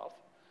analysis above.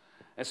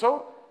 And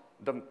so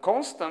the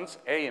constants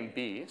A and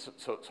B,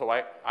 so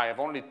I have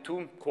only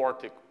two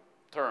quartic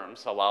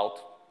terms allowed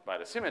by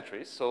the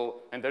symmetries. So,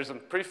 and there's a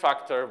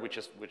prefactor which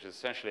is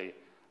essentially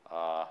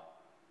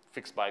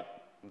fixed by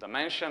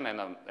dimension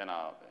and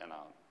a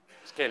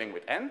scaling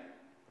with n.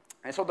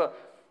 And so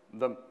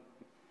the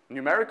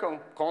numerical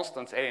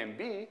constants A and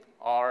B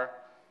are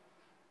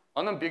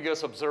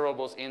unambiguous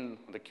observables in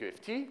the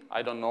QFT.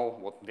 I don't know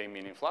what they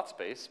mean in flat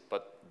space,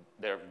 but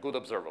they're good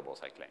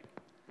observables, I claim.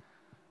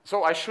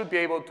 So I should be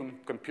able to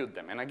compute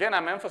them. And again,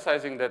 I'm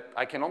emphasizing that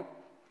I cannot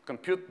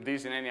compute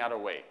these in any other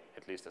way,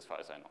 at least as far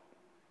as I know.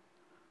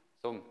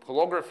 So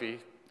holography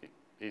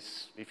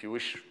is, if you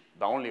wish,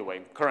 the only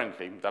way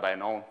currently that I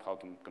know how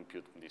to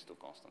compute these two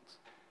constants.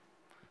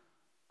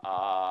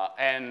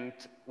 And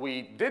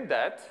we did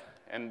that,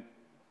 and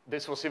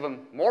this was even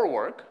more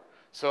work.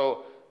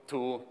 So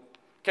to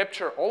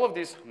capture all of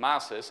these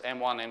masses,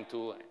 M1,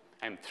 M2,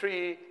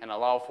 M3, and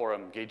allow for a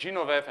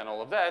Gaugino-BOBEV and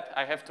all of that,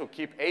 I have to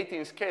keep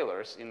 18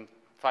 scalars in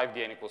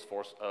 5D n equals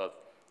 4,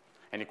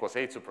 n equals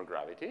 8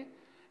 supergravity.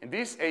 And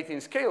these 18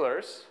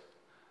 scalars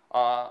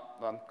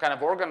kind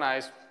of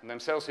organize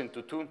themselves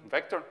into 2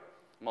 vector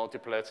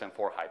multiplets and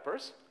 4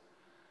 hypers.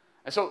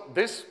 And so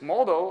this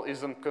model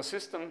is a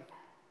consistent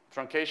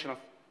truncation of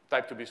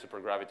type 2B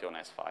supergravity on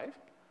S5.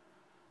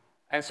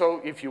 And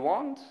so if you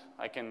want,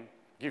 I can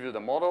give you the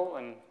model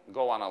and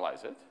go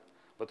analyze it.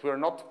 But we're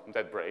not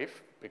that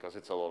brave because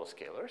it's a lot of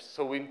scalars.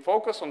 So we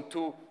focus on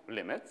 2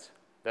 limits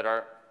that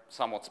are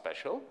somewhat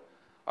special.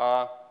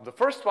 The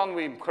first one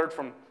we heard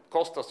from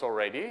Kostas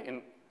already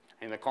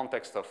in the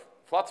context of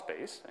flat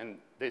space. And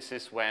this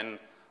is when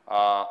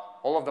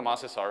all of the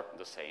masses are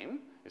the same.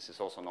 This is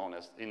also known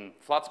as, in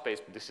flat space,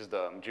 this is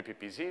the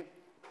GPPZ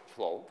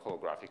flow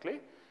holographically.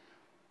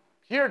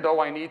 Here,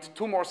 though, I need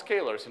 2 more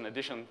scalars in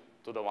addition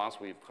to the ones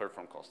we've heard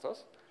from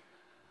Kostas.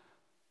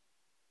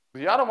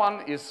 The other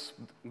one is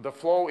the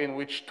flow in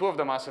which 2 of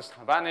the masses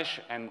vanish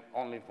and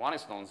only 1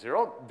 is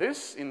non-zero.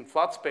 This, in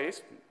flat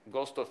space,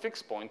 goes to a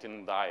fixed point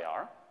in the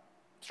IR,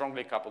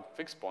 strongly coupled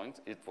fixed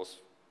point. It was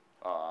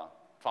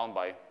found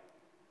by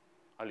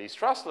Lee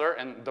Strassler,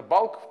 and the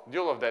bulk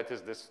dual of that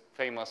is this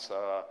famous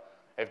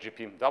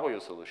FGP-W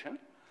solution.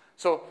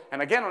 So,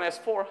 and again on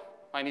S4,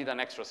 I need an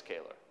extra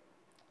scalar.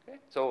 Okay?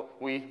 So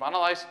we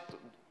analyzed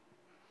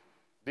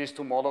these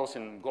two models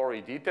in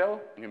gory detail,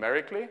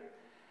 numerically,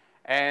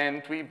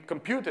 and we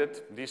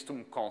computed these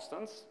two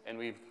constants, and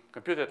we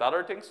computed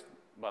other things,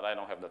 but I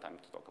don't have the time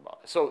to talk about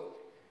it. So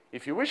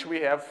if you wish,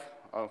 we have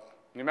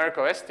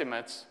numerical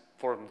estimates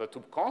for the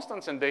two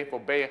constants, and they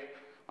obey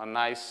a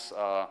nice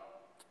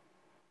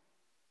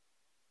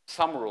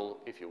sum rule,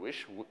 if you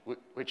wish,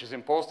 which is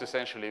imposed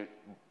essentially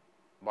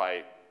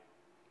by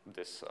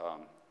this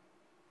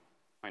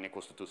n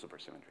equals to 2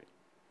 supersymmetry.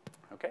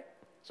 Okay?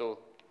 So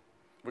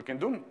we can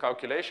do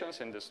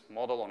calculations in this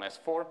model on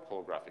S4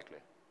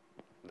 holographically.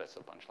 That's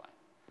the punchline.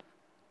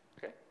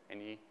 Okay?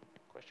 Any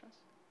questions?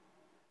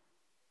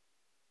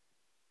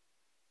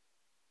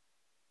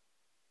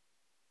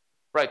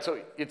 Right,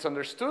 so it's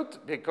understood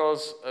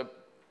because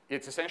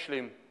it's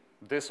essentially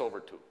this over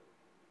 2.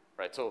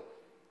 Right, so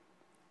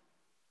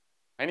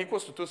n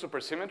equals to 2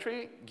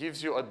 supersymmetry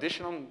gives you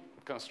additional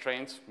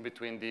constraints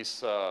between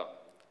these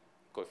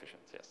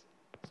coefficients, yes.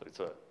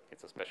 So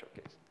it's a special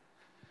case.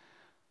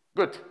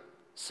 Good.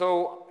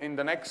 So in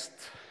the next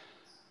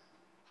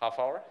half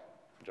hour,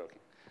 I'm joking,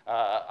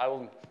 I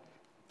will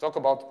talk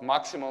about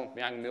maximal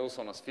Young-Mills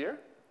on a sphere,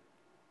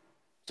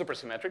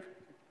 supersymmetric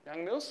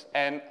Young-Mills,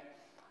 and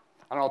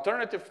an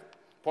alternative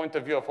point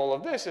of view of all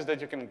of this is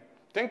that you can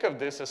think of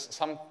this as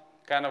some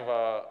kind of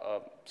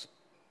a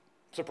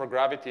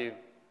supergravity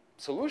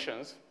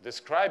solutions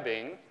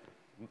describing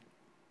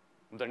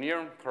the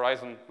near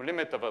horizon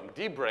limit of a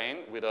D brane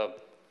with a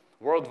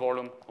world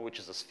volume which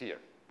is a sphere.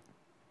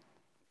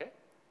 Okay?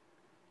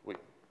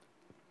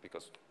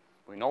 Because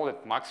we know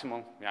that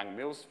maximum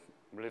Young-Mills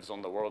lives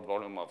on the world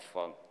volume of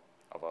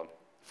a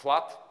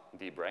flat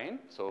D brane.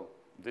 So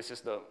this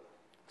is the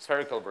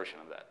spherical version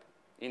of that.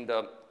 In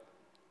the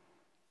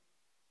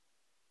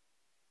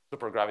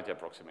supergravity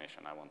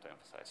approximation, I want to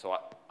emphasize. So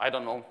I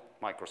don't know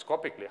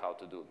microscopically how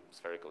to do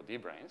spherical D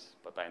branes,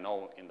 but I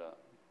know in the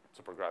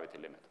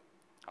supergravity limit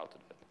how to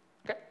do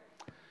it. Okay?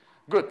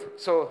 Good.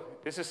 So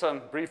this is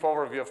a brief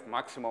overview of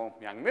maximal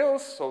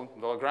Young-Mills. So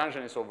the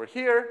Lagrangian is over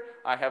here.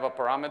 I have a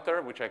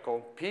parameter which I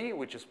call P,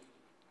 which is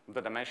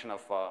the dimension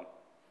of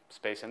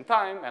space and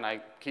time, and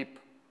I keep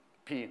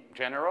P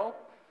general.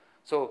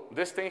 So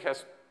this thing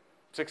has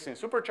 16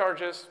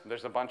 supercharges.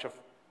 There's a bunch of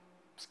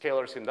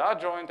scalars in the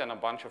adjoint and a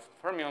bunch of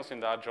fermions in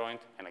the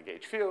adjoint and a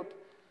gauge field.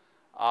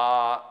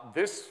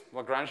 This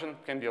Lagrangian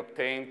can be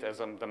obtained as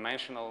a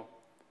dimensional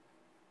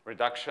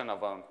reduction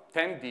of a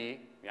 10D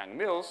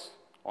Young-Mills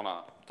on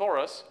a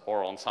torus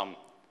or on some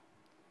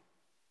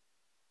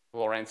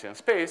Lorentzian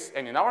space.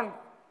 And in our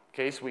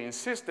case, we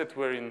insist that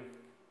we're in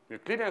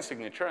Euclidean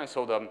signature, and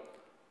so the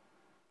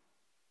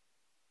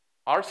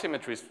R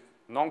symmetry is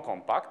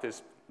non-compact,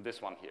 is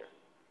this one here.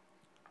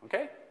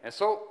 Okay? And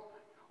so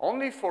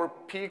only for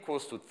P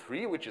equals to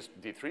 3, which is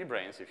D3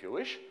 branes, if you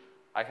wish,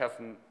 I have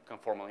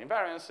conformal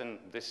invariance, and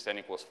this is n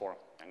equals 4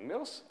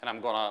 Young-Mills, and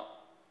I'm going to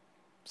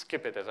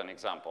skip it as an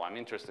example. I'm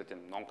interested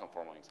in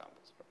non-conformal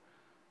examples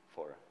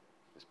for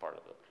this part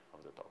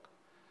of the talk.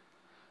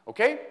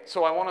 Okay,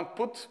 so I want to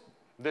put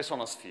this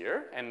on a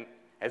sphere, and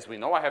as we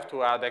know, I have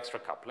to add extra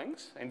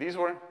couplings, and these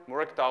were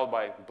worked out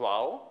by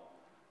Blau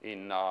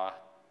in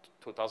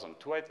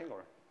 2002, I think,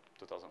 or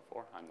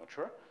 2004, I'm not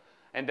sure.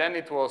 And then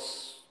it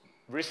was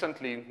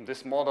recently,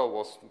 this model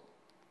was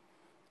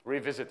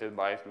revisited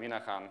by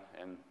Minahan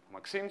and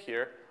Maxime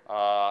here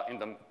in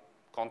the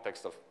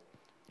context of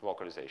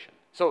localization.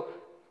 So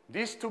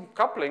these two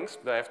couplings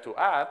that I have to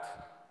add,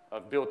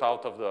 built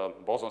out of the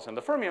bosons and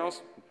the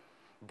fermions,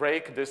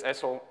 break this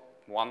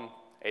SO1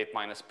 8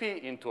 minus P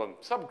into a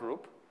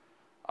subgroup.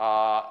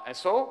 And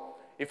so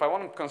if I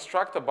want to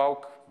construct a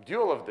bulk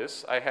dual of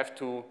this, I have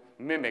to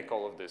mimic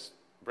all of this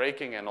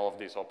breaking and all of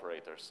these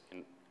operators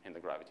in the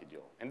gravity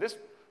dual. And this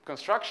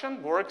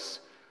construction works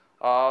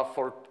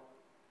for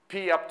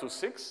P up to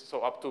 6,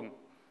 so up to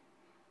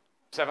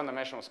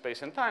 7-dimensional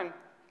space and time,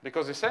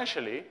 because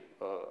essentially,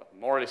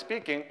 morally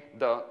speaking,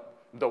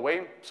 the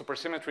way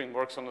supersymmetry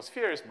works on the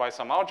sphere is by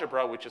some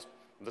algebra which is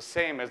the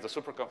same as the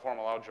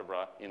superconformal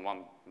algebra in 1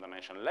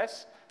 dimension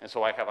less, and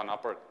so I have an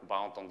upper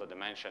bound on the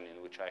dimension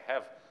in which I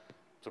have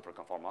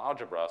superconformal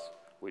algebras,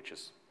 which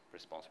is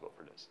responsible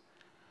for this.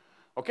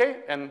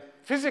 Okay, and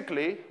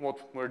physically, what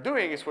we're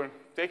doing is we're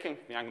taking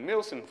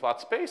Young-Mills in flat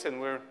space, and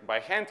we're by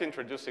hand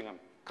introducing a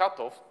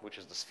cutoff, which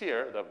is the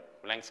sphere, the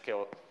length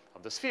scale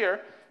of the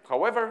sphere.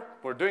 However,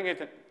 we're doing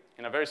it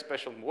in a very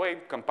special way,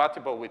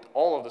 compatible with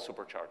all of the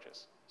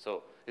supercharges.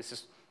 So this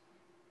is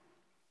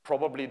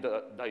probably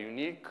the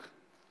unique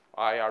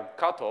IR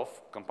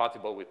cutoff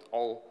compatible with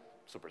all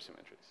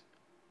supersymmetries.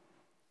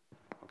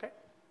 Okay?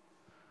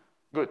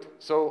 Good.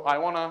 So I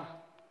want to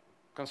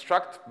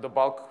construct the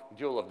bulk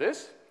dual of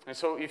this. And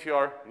so if you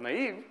are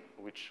naive,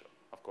 which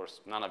of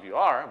course none of you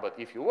are, but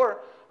if you were,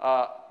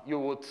 you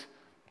would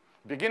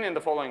begin in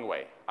the following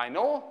way. I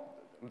know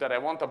that I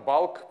want a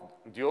bulk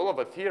dual of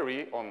a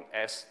theory on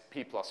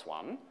SP plus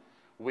 1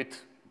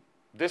 with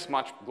this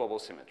much global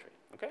symmetry,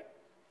 okay?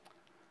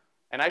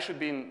 And I should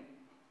be in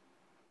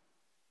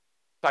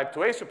type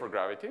 2a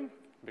supergravity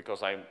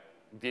because I'm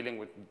dealing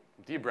with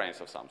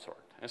d-branes of some sort.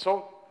 And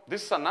so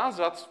this is an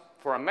ansatz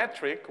for a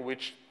metric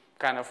which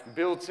kind of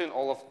builds in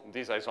all of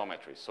these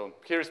isometries. So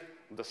here's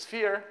the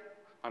sphere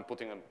I'm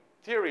putting a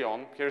theory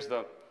on. Here's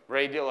the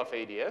radial of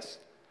ADS,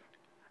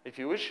 if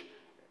you wish.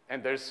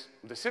 And there's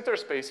the sitter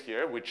space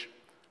here, which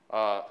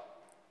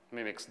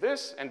mimics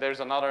this. And there's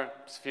another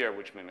sphere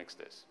which mimics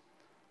this.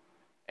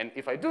 And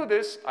if I do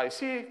this, I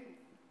see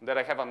that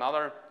I have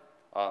another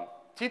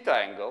theta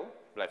angle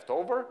left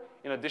over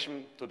in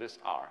addition to this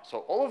r. So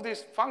all of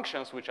these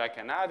functions which I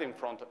can add in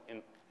front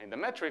in the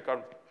metric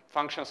are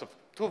functions of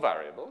two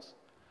variables.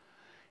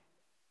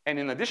 And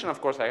in addition,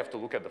 of course, I have to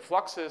look at the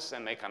fluxes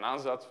and make an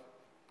ansatz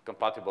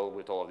compatible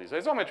with all of these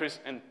isometries.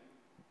 And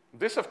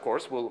this, of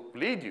course, will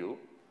lead you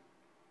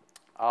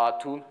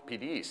to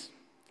PDEs.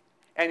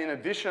 And in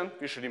addition,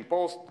 you should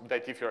impose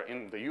that if you're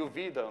in the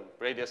UV, the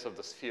radius of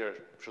the sphere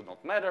should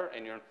not matter,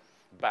 and you're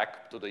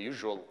back to the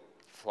usual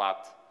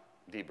flat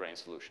d-brane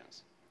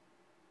solutions.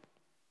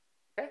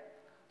 Okay?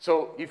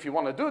 So if you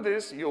want to do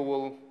this, you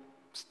will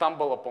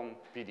stumble upon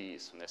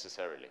PDEs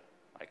necessarily,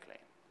 I claim.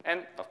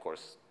 And of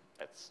course,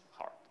 that's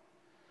hard.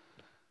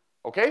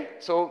 Okay,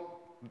 so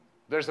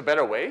there's a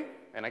better way.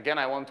 And again,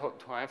 I want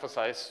to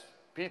emphasize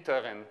Peter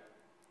and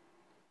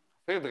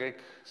Friedrich.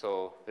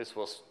 So this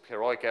was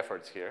heroic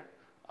efforts here.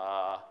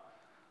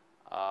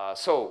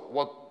 So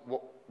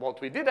what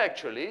we did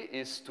actually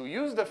is to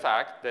use the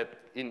fact that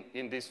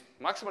in these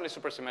maximally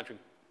supersymmetric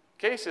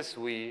cases,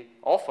 we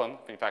often,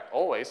 in fact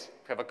always,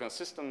 have a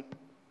consistent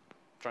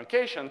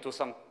truncation to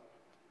some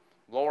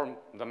lower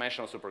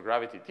dimensional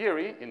supergravity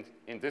theory.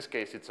 In this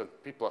case, it's a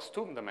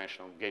p+2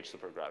 dimensional gauge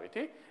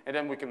supergravity. And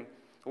then we can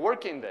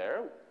work in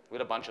there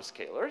with a bunch of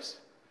scalars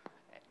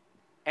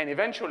and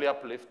eventually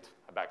uplift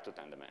back to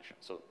 10 dimensions.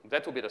 So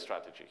that will be the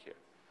strategy here.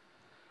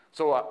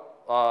 So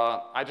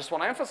I just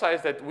want to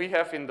emphasize that we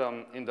have in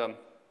the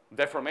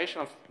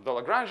deformation of the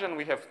Lagrangian,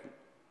 we have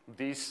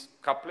these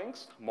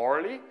couplings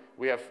morally.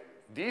 We have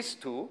these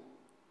two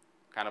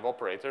kind of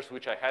operators,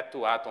 which I had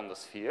to add on the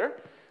sphere.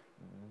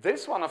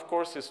 This one, of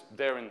course, is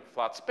there in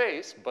flat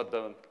space, but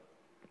the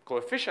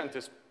coefficient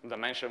is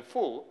dimension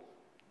full.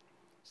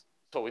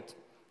 So it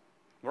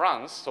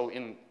runs. So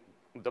in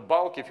the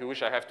bulk, if you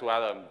wish, I have to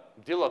add a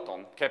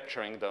dilaton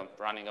capturing the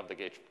running of the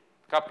gauge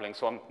coupling.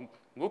 So I'm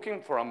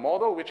looking for a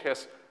model which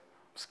has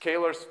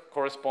scalars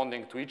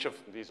corresponding to each of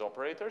these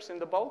operators in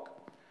the bulk,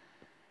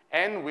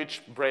 and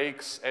which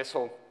breaks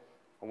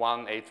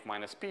SO1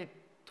 minus P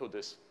to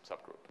this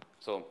subgroup.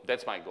 So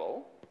that's my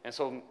goal. And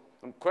so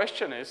the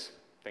question is,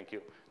 thank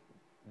you,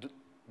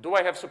 do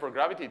I have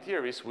supergravity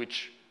theories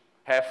which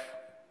have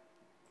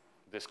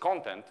this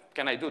content?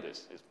 Can I do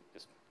this,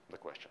 is the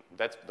question.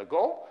 That's the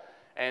goal.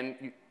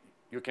 And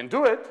you can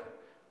do it.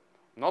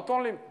 Not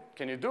only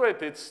can you do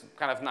it, it's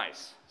kind of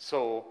nice.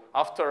 So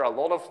after a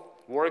lot of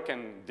work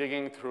and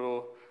digging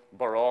through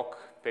Baroque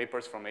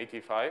papers from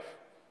 85,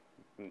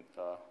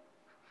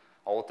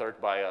 authored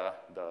by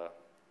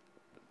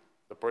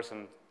the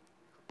person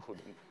who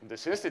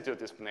this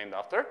institute is named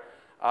after,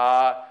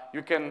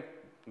 you can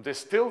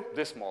distill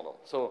this model.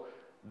 So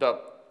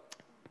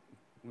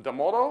the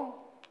model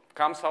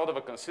comes out of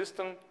a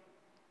consistent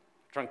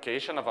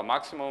truncation of a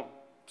maximal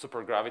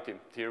supergravity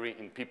theory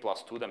in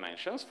p+2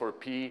 dimensions for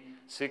p,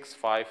 6,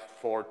 5,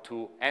 4,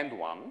 2, and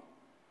 1.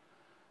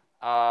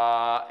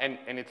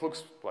 And it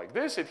looks like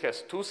this. It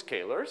has two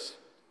scalars,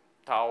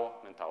 tau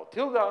and tau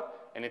tilde,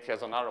 and it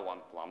has another one,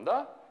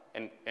 lambda,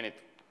 and it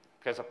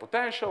has a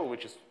potential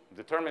which is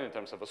determined in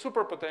terms of a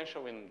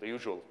superpotential in the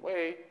usual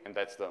way, and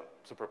that's the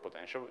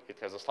superpotential. It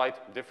has a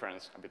slight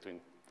difference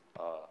between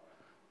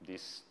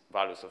these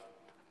values of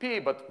p,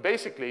 but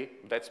basically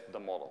that's the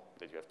model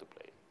that you have to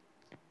play.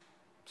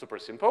 Super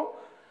simple.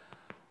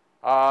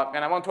 And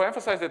I want to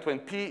emphasize that when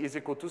p is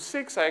equal to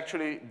 6, I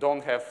actually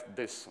don't have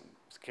this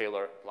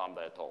scalar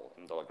lambda at all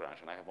in the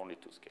Lagrangian. I have only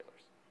two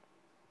scalars.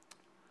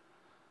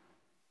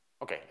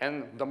 Okay,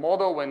 and the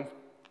model when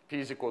p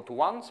is equal to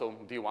 1, so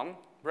d1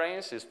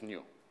 branes, is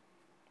new.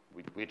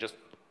 We just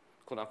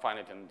couldn't find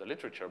it in the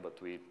literature, but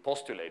we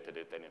postulated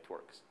it and it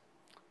works.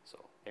 So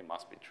it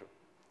must be true.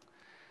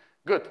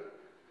 Good.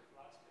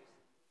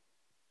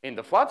 In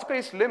the flat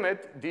space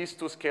limit, these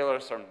two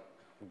scalars are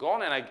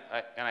gone, and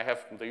I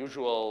have the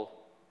usual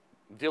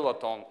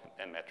dilaton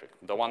and metric,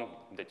 the one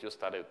that you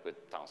studied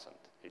with Townsend.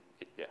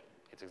 Yeah,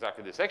 it's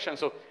exactly this section.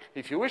 So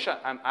if you wish,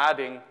 I'm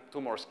adding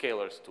two more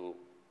scalars to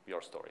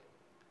your story.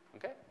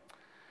 Okay?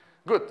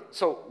 Good.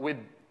 So with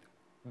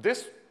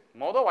this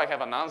model, I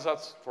have an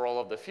ansatz for all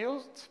of the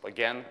fields.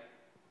 Again,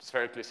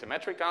 spherically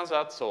symmetric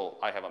ansatz. So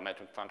I have a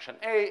metric function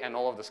A, and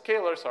all of the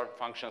scalars are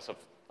functions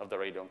of the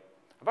radial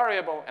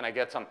variable, and I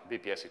get some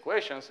BPS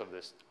equations of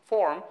this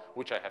form,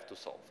 which I have to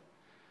solve.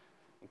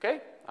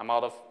 Okay? I'm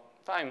out of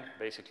time,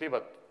 basically,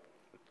 but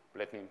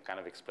let me kind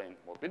of explain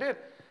what we did.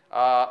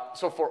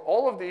 So for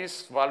all of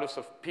these values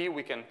of p,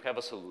 we can have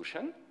a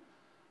solution.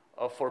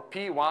 For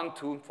p1,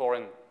 2, 4,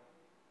 and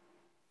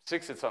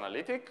 6, it's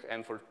analytic.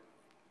 And for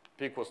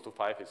P equals to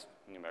 5 is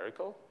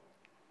numerical.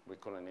 We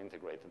couldn't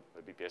integrate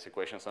the BPS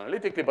equations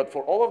analytically, but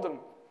for all of the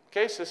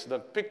cases, the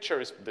picture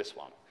is this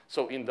one.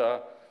 So in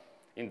the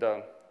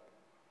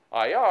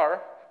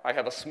IR, I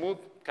have a smooth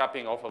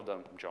capping off of the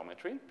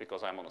geometry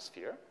because I'm on a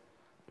sphere.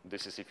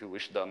 This is, if you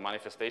wish, the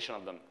manifestation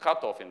of the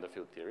cutoff in the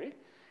field theory.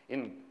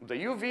 In the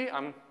UV,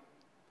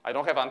 I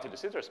don't have anti-de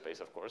Sitter space,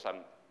 of course.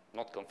 I'm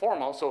not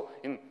conformal. So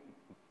in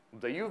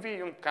the UV,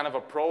 you kind of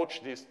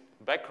approach these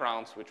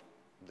backgrounds which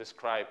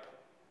describe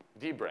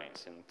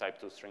D-branes in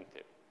type 2 string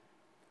theory.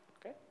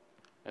 Okay?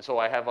 And so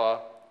I have a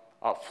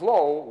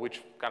flow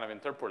which kind of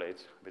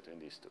interpolates between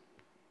these two.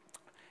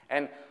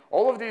 And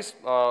all of these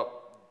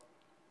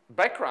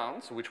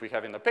backgrounds, which we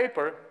have in the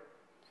paper,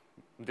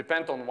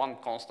 depend on one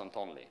constant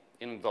only.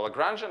 In the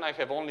Lagrangian, I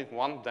have only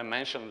one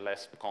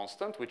dimensionless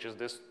constant, which is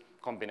this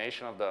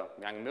combination of the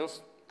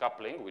Yang-Mills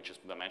coupling, which is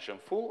dimension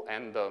full,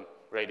 and the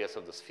radius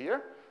of the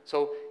sphere.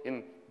 So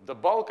in the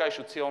bulk, I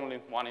should see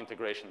only one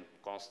integration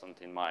constant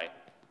in my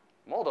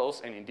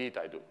models, and indeed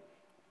I do,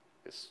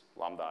 this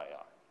lambda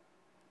IR.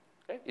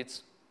 Okay?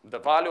 It's the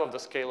value of the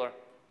scalar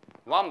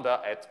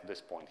lambda at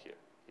this point here,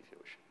 if you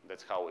wish.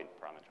 That's how we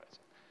parameterize it.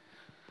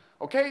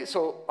 Okay,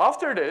 so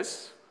after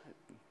this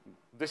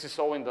is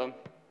all in the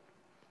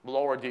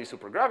lower D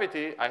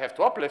supergravity. I have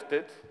to uplift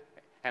it,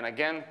 and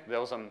again, there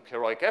was some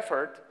heroic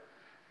effort,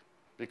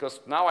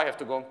 because now I have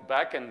to go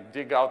back and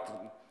dig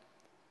out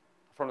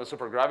from the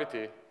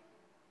supergravity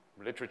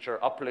literature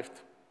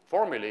uplift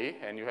formulae,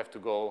 and you have to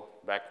go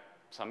back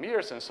some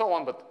years and so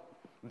on, but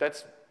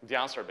that's the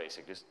answer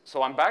basically.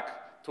 So I'm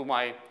back to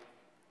my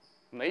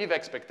naive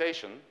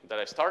expectation that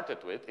I started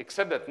with,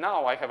 except that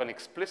now I have an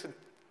explicit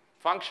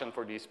function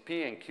for these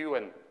P and Q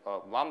and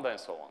lambda and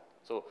so on.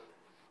 So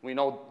we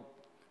know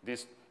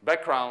these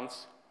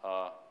backgrounds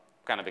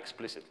kind of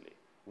explicitly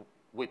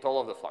with all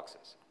of the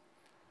fluxes.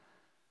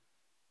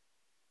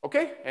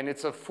 Okay, and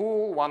it's a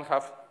full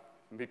 1/2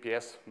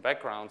 BPS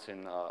backgrounds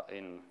in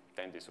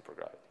 10D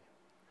supergravity.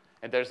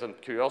 And there's a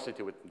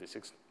curiosity with the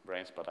 6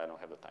 branes, but I don't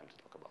have the time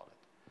to talk about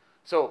it.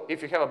 So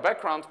if you have a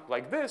background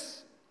like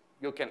this,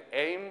 you can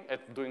aim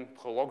at doing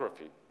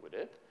holography with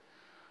it.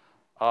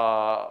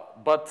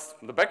 But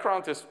the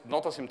background is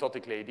not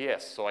asymptotically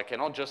ADS, so I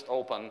cannot just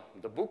open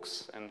the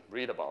books and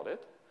read about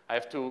it. I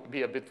have to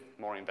be a bit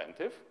more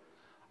inventive.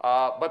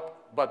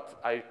 But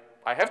I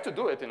have to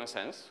do it in a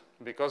sense,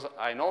 because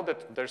I know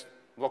that there's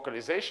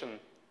localization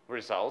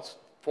results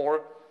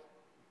for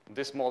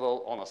this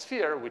model on a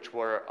sphere, which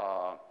were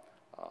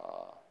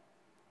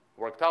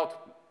worked out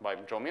by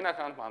Joe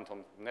Minahan,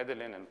 Anton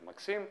Nedelin, and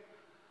Maxim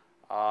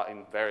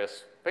in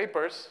various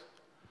papers.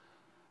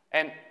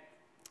 And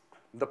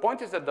the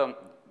point is that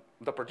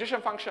the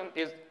partition function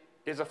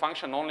is a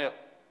function only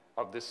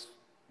of this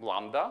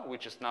lambda,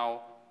 which is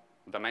now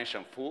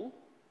dimension full,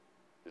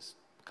 this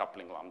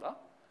coupling lambda,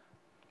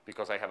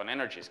 because I have an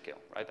energy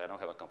scale, right? I don't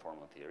have a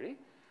conformal theory.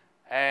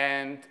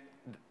 And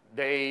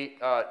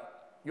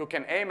you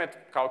can aim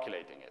at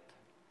calculating it.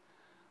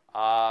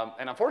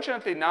 And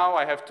unfortunately, now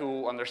I have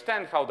to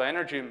understand how the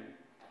energy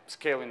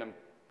scale in the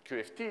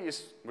QFT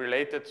is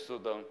related to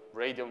the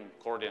radial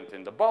coordinate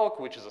in the bulk,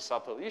 which is a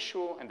subtle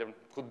issue, and there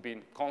could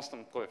be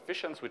constant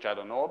coefficients, which I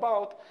don't know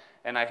about,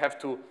 and I have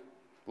to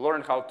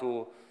learn how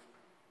to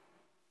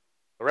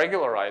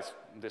regularize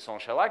this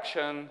on-shell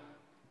action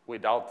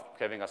without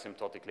having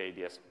asymptotically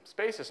ADS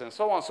spaces and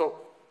so on. So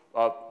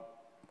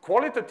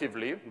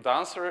qualitatively, the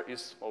answer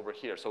is over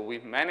here. So we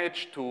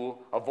managed to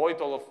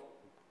avoid all of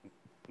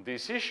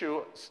these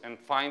issues and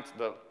find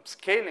the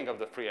scaling of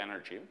the free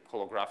energy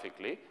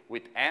holographically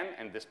with n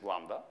and this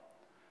lambda.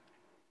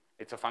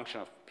 It's a function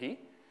of p.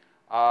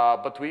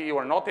 But we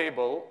were not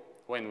able,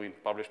 when we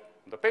published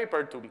the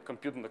paper, to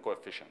compute the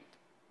coefficient.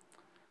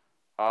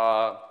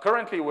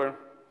 Currently, we're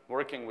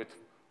working with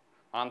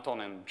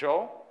Anton and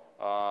Joe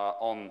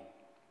on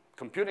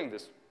computing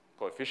these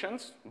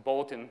coefficients,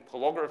 both in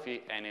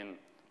holography and in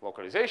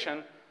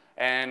localization.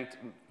 And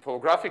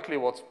holographically,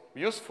 what's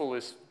useful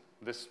is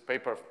this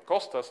paper of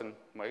Kostas and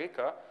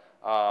Marika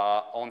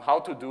on how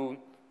to do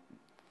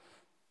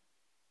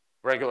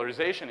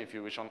regularization, if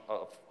you wish,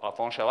 of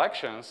on-shell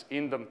actions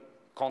in the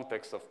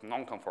context of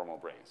non-conformal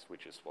branes,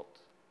 which is what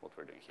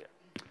we're doing here.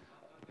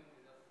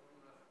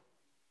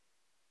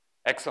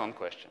 Excellent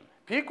question.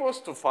 P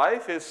equals to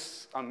 5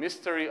 is a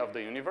mystery of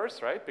the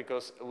universe, right?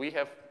 Because we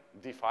have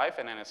D5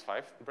 and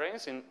NS5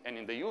 branes, and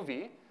in the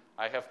UV,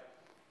 I have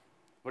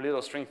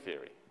little string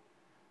theory.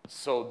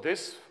 So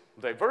this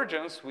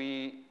divergence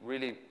we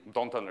really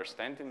don't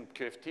understand in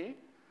QFT.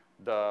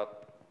 The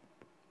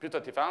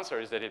putative answer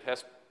is that it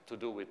has to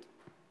do with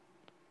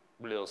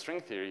little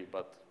string theory,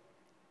 but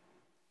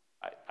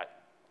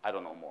I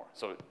don't know more.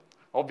 So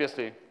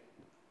obviously,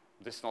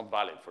 this is not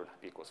valid for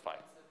P equals 5.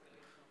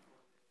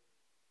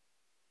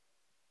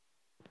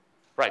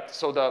 Right,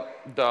 so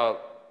the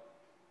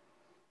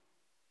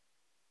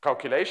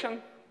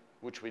calculation,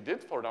 which we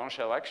did for the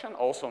on-shell action,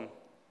 also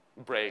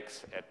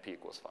breaks at P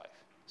equals 5.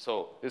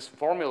 So this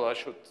formula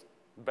should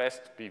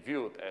best be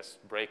viewed as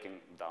breaking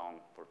down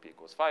for P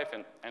equals 5,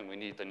 and we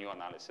need a new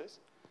analysis.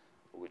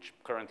 which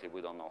currently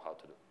we don't know how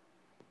to do.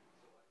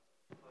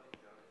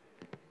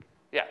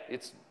 Yeah,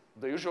 it's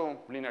the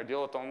usual linear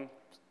dilaton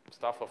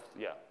stuff of,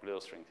 yeah,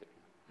 little string theory.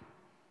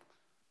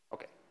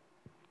 Okay.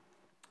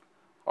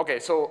 Okay,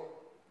 so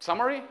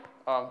summary,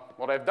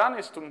 what I've done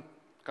is to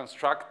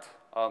construct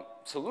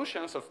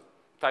solutions of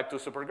type 2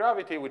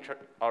 supergravity, which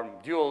are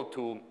dual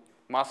to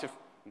massive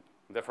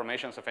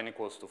deformations of n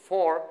equals to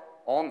 4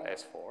 on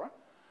S4.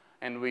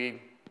 And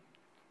we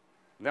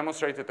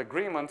demonstrated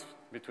agreement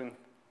between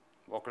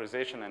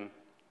localization and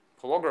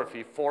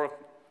holography for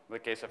the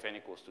case of n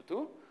equals to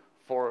 2.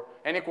 For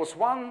n equals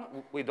 1,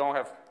 we don't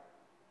have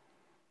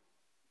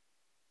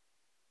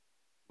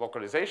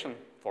localization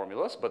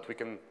formulas, but we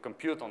can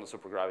compute on the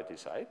supergravity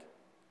side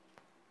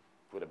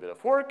with a bit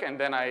of work. And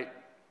then I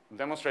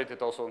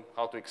demonstrated also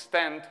how to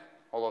extend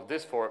all of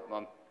this for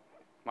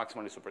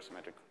maximally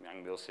supersymmetric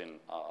Young-Mills in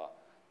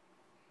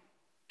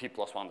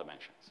p+1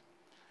 dimensions.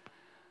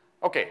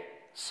 Okay,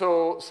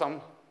 so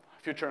some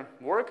future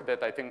work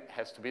that I think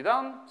has to be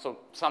done. So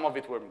some of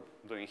it we're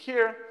doing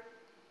here.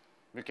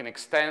 We can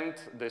extend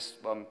this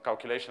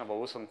calculation of a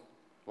Wilson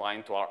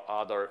line to our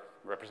other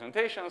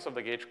representations of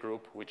the gauge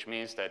group, which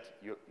means that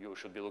you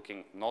should be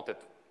looking not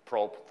at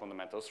probe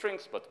fundamental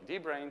strings, but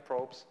D-brane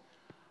probes.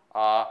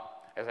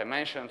 As I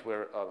mentioned,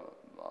 we're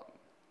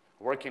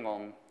working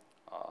on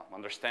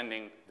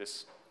understanding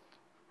this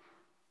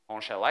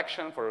on-shell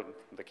action for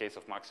the case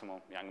of maximum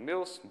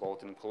Young-Mills,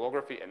 both in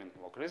holography and in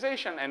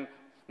localization. And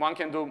one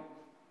can do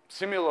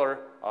similar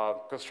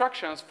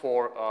constructions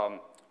for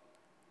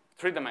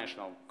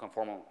three-dimensional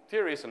conformal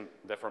theories and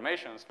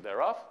deformations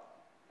thereof.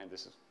 And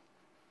this is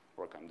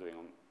work I'm doing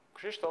on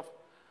Krzysztof.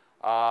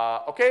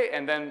 Okay,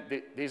 and then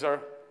these are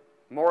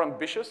more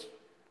ambitious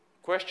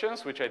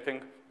questions, which I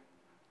think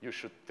you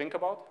should think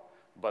about,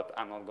 but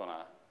I'm not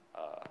gonna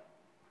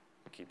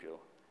keep you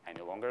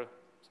any longer,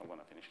 so I'm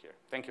gonna finish here.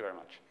 Thank you very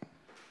much.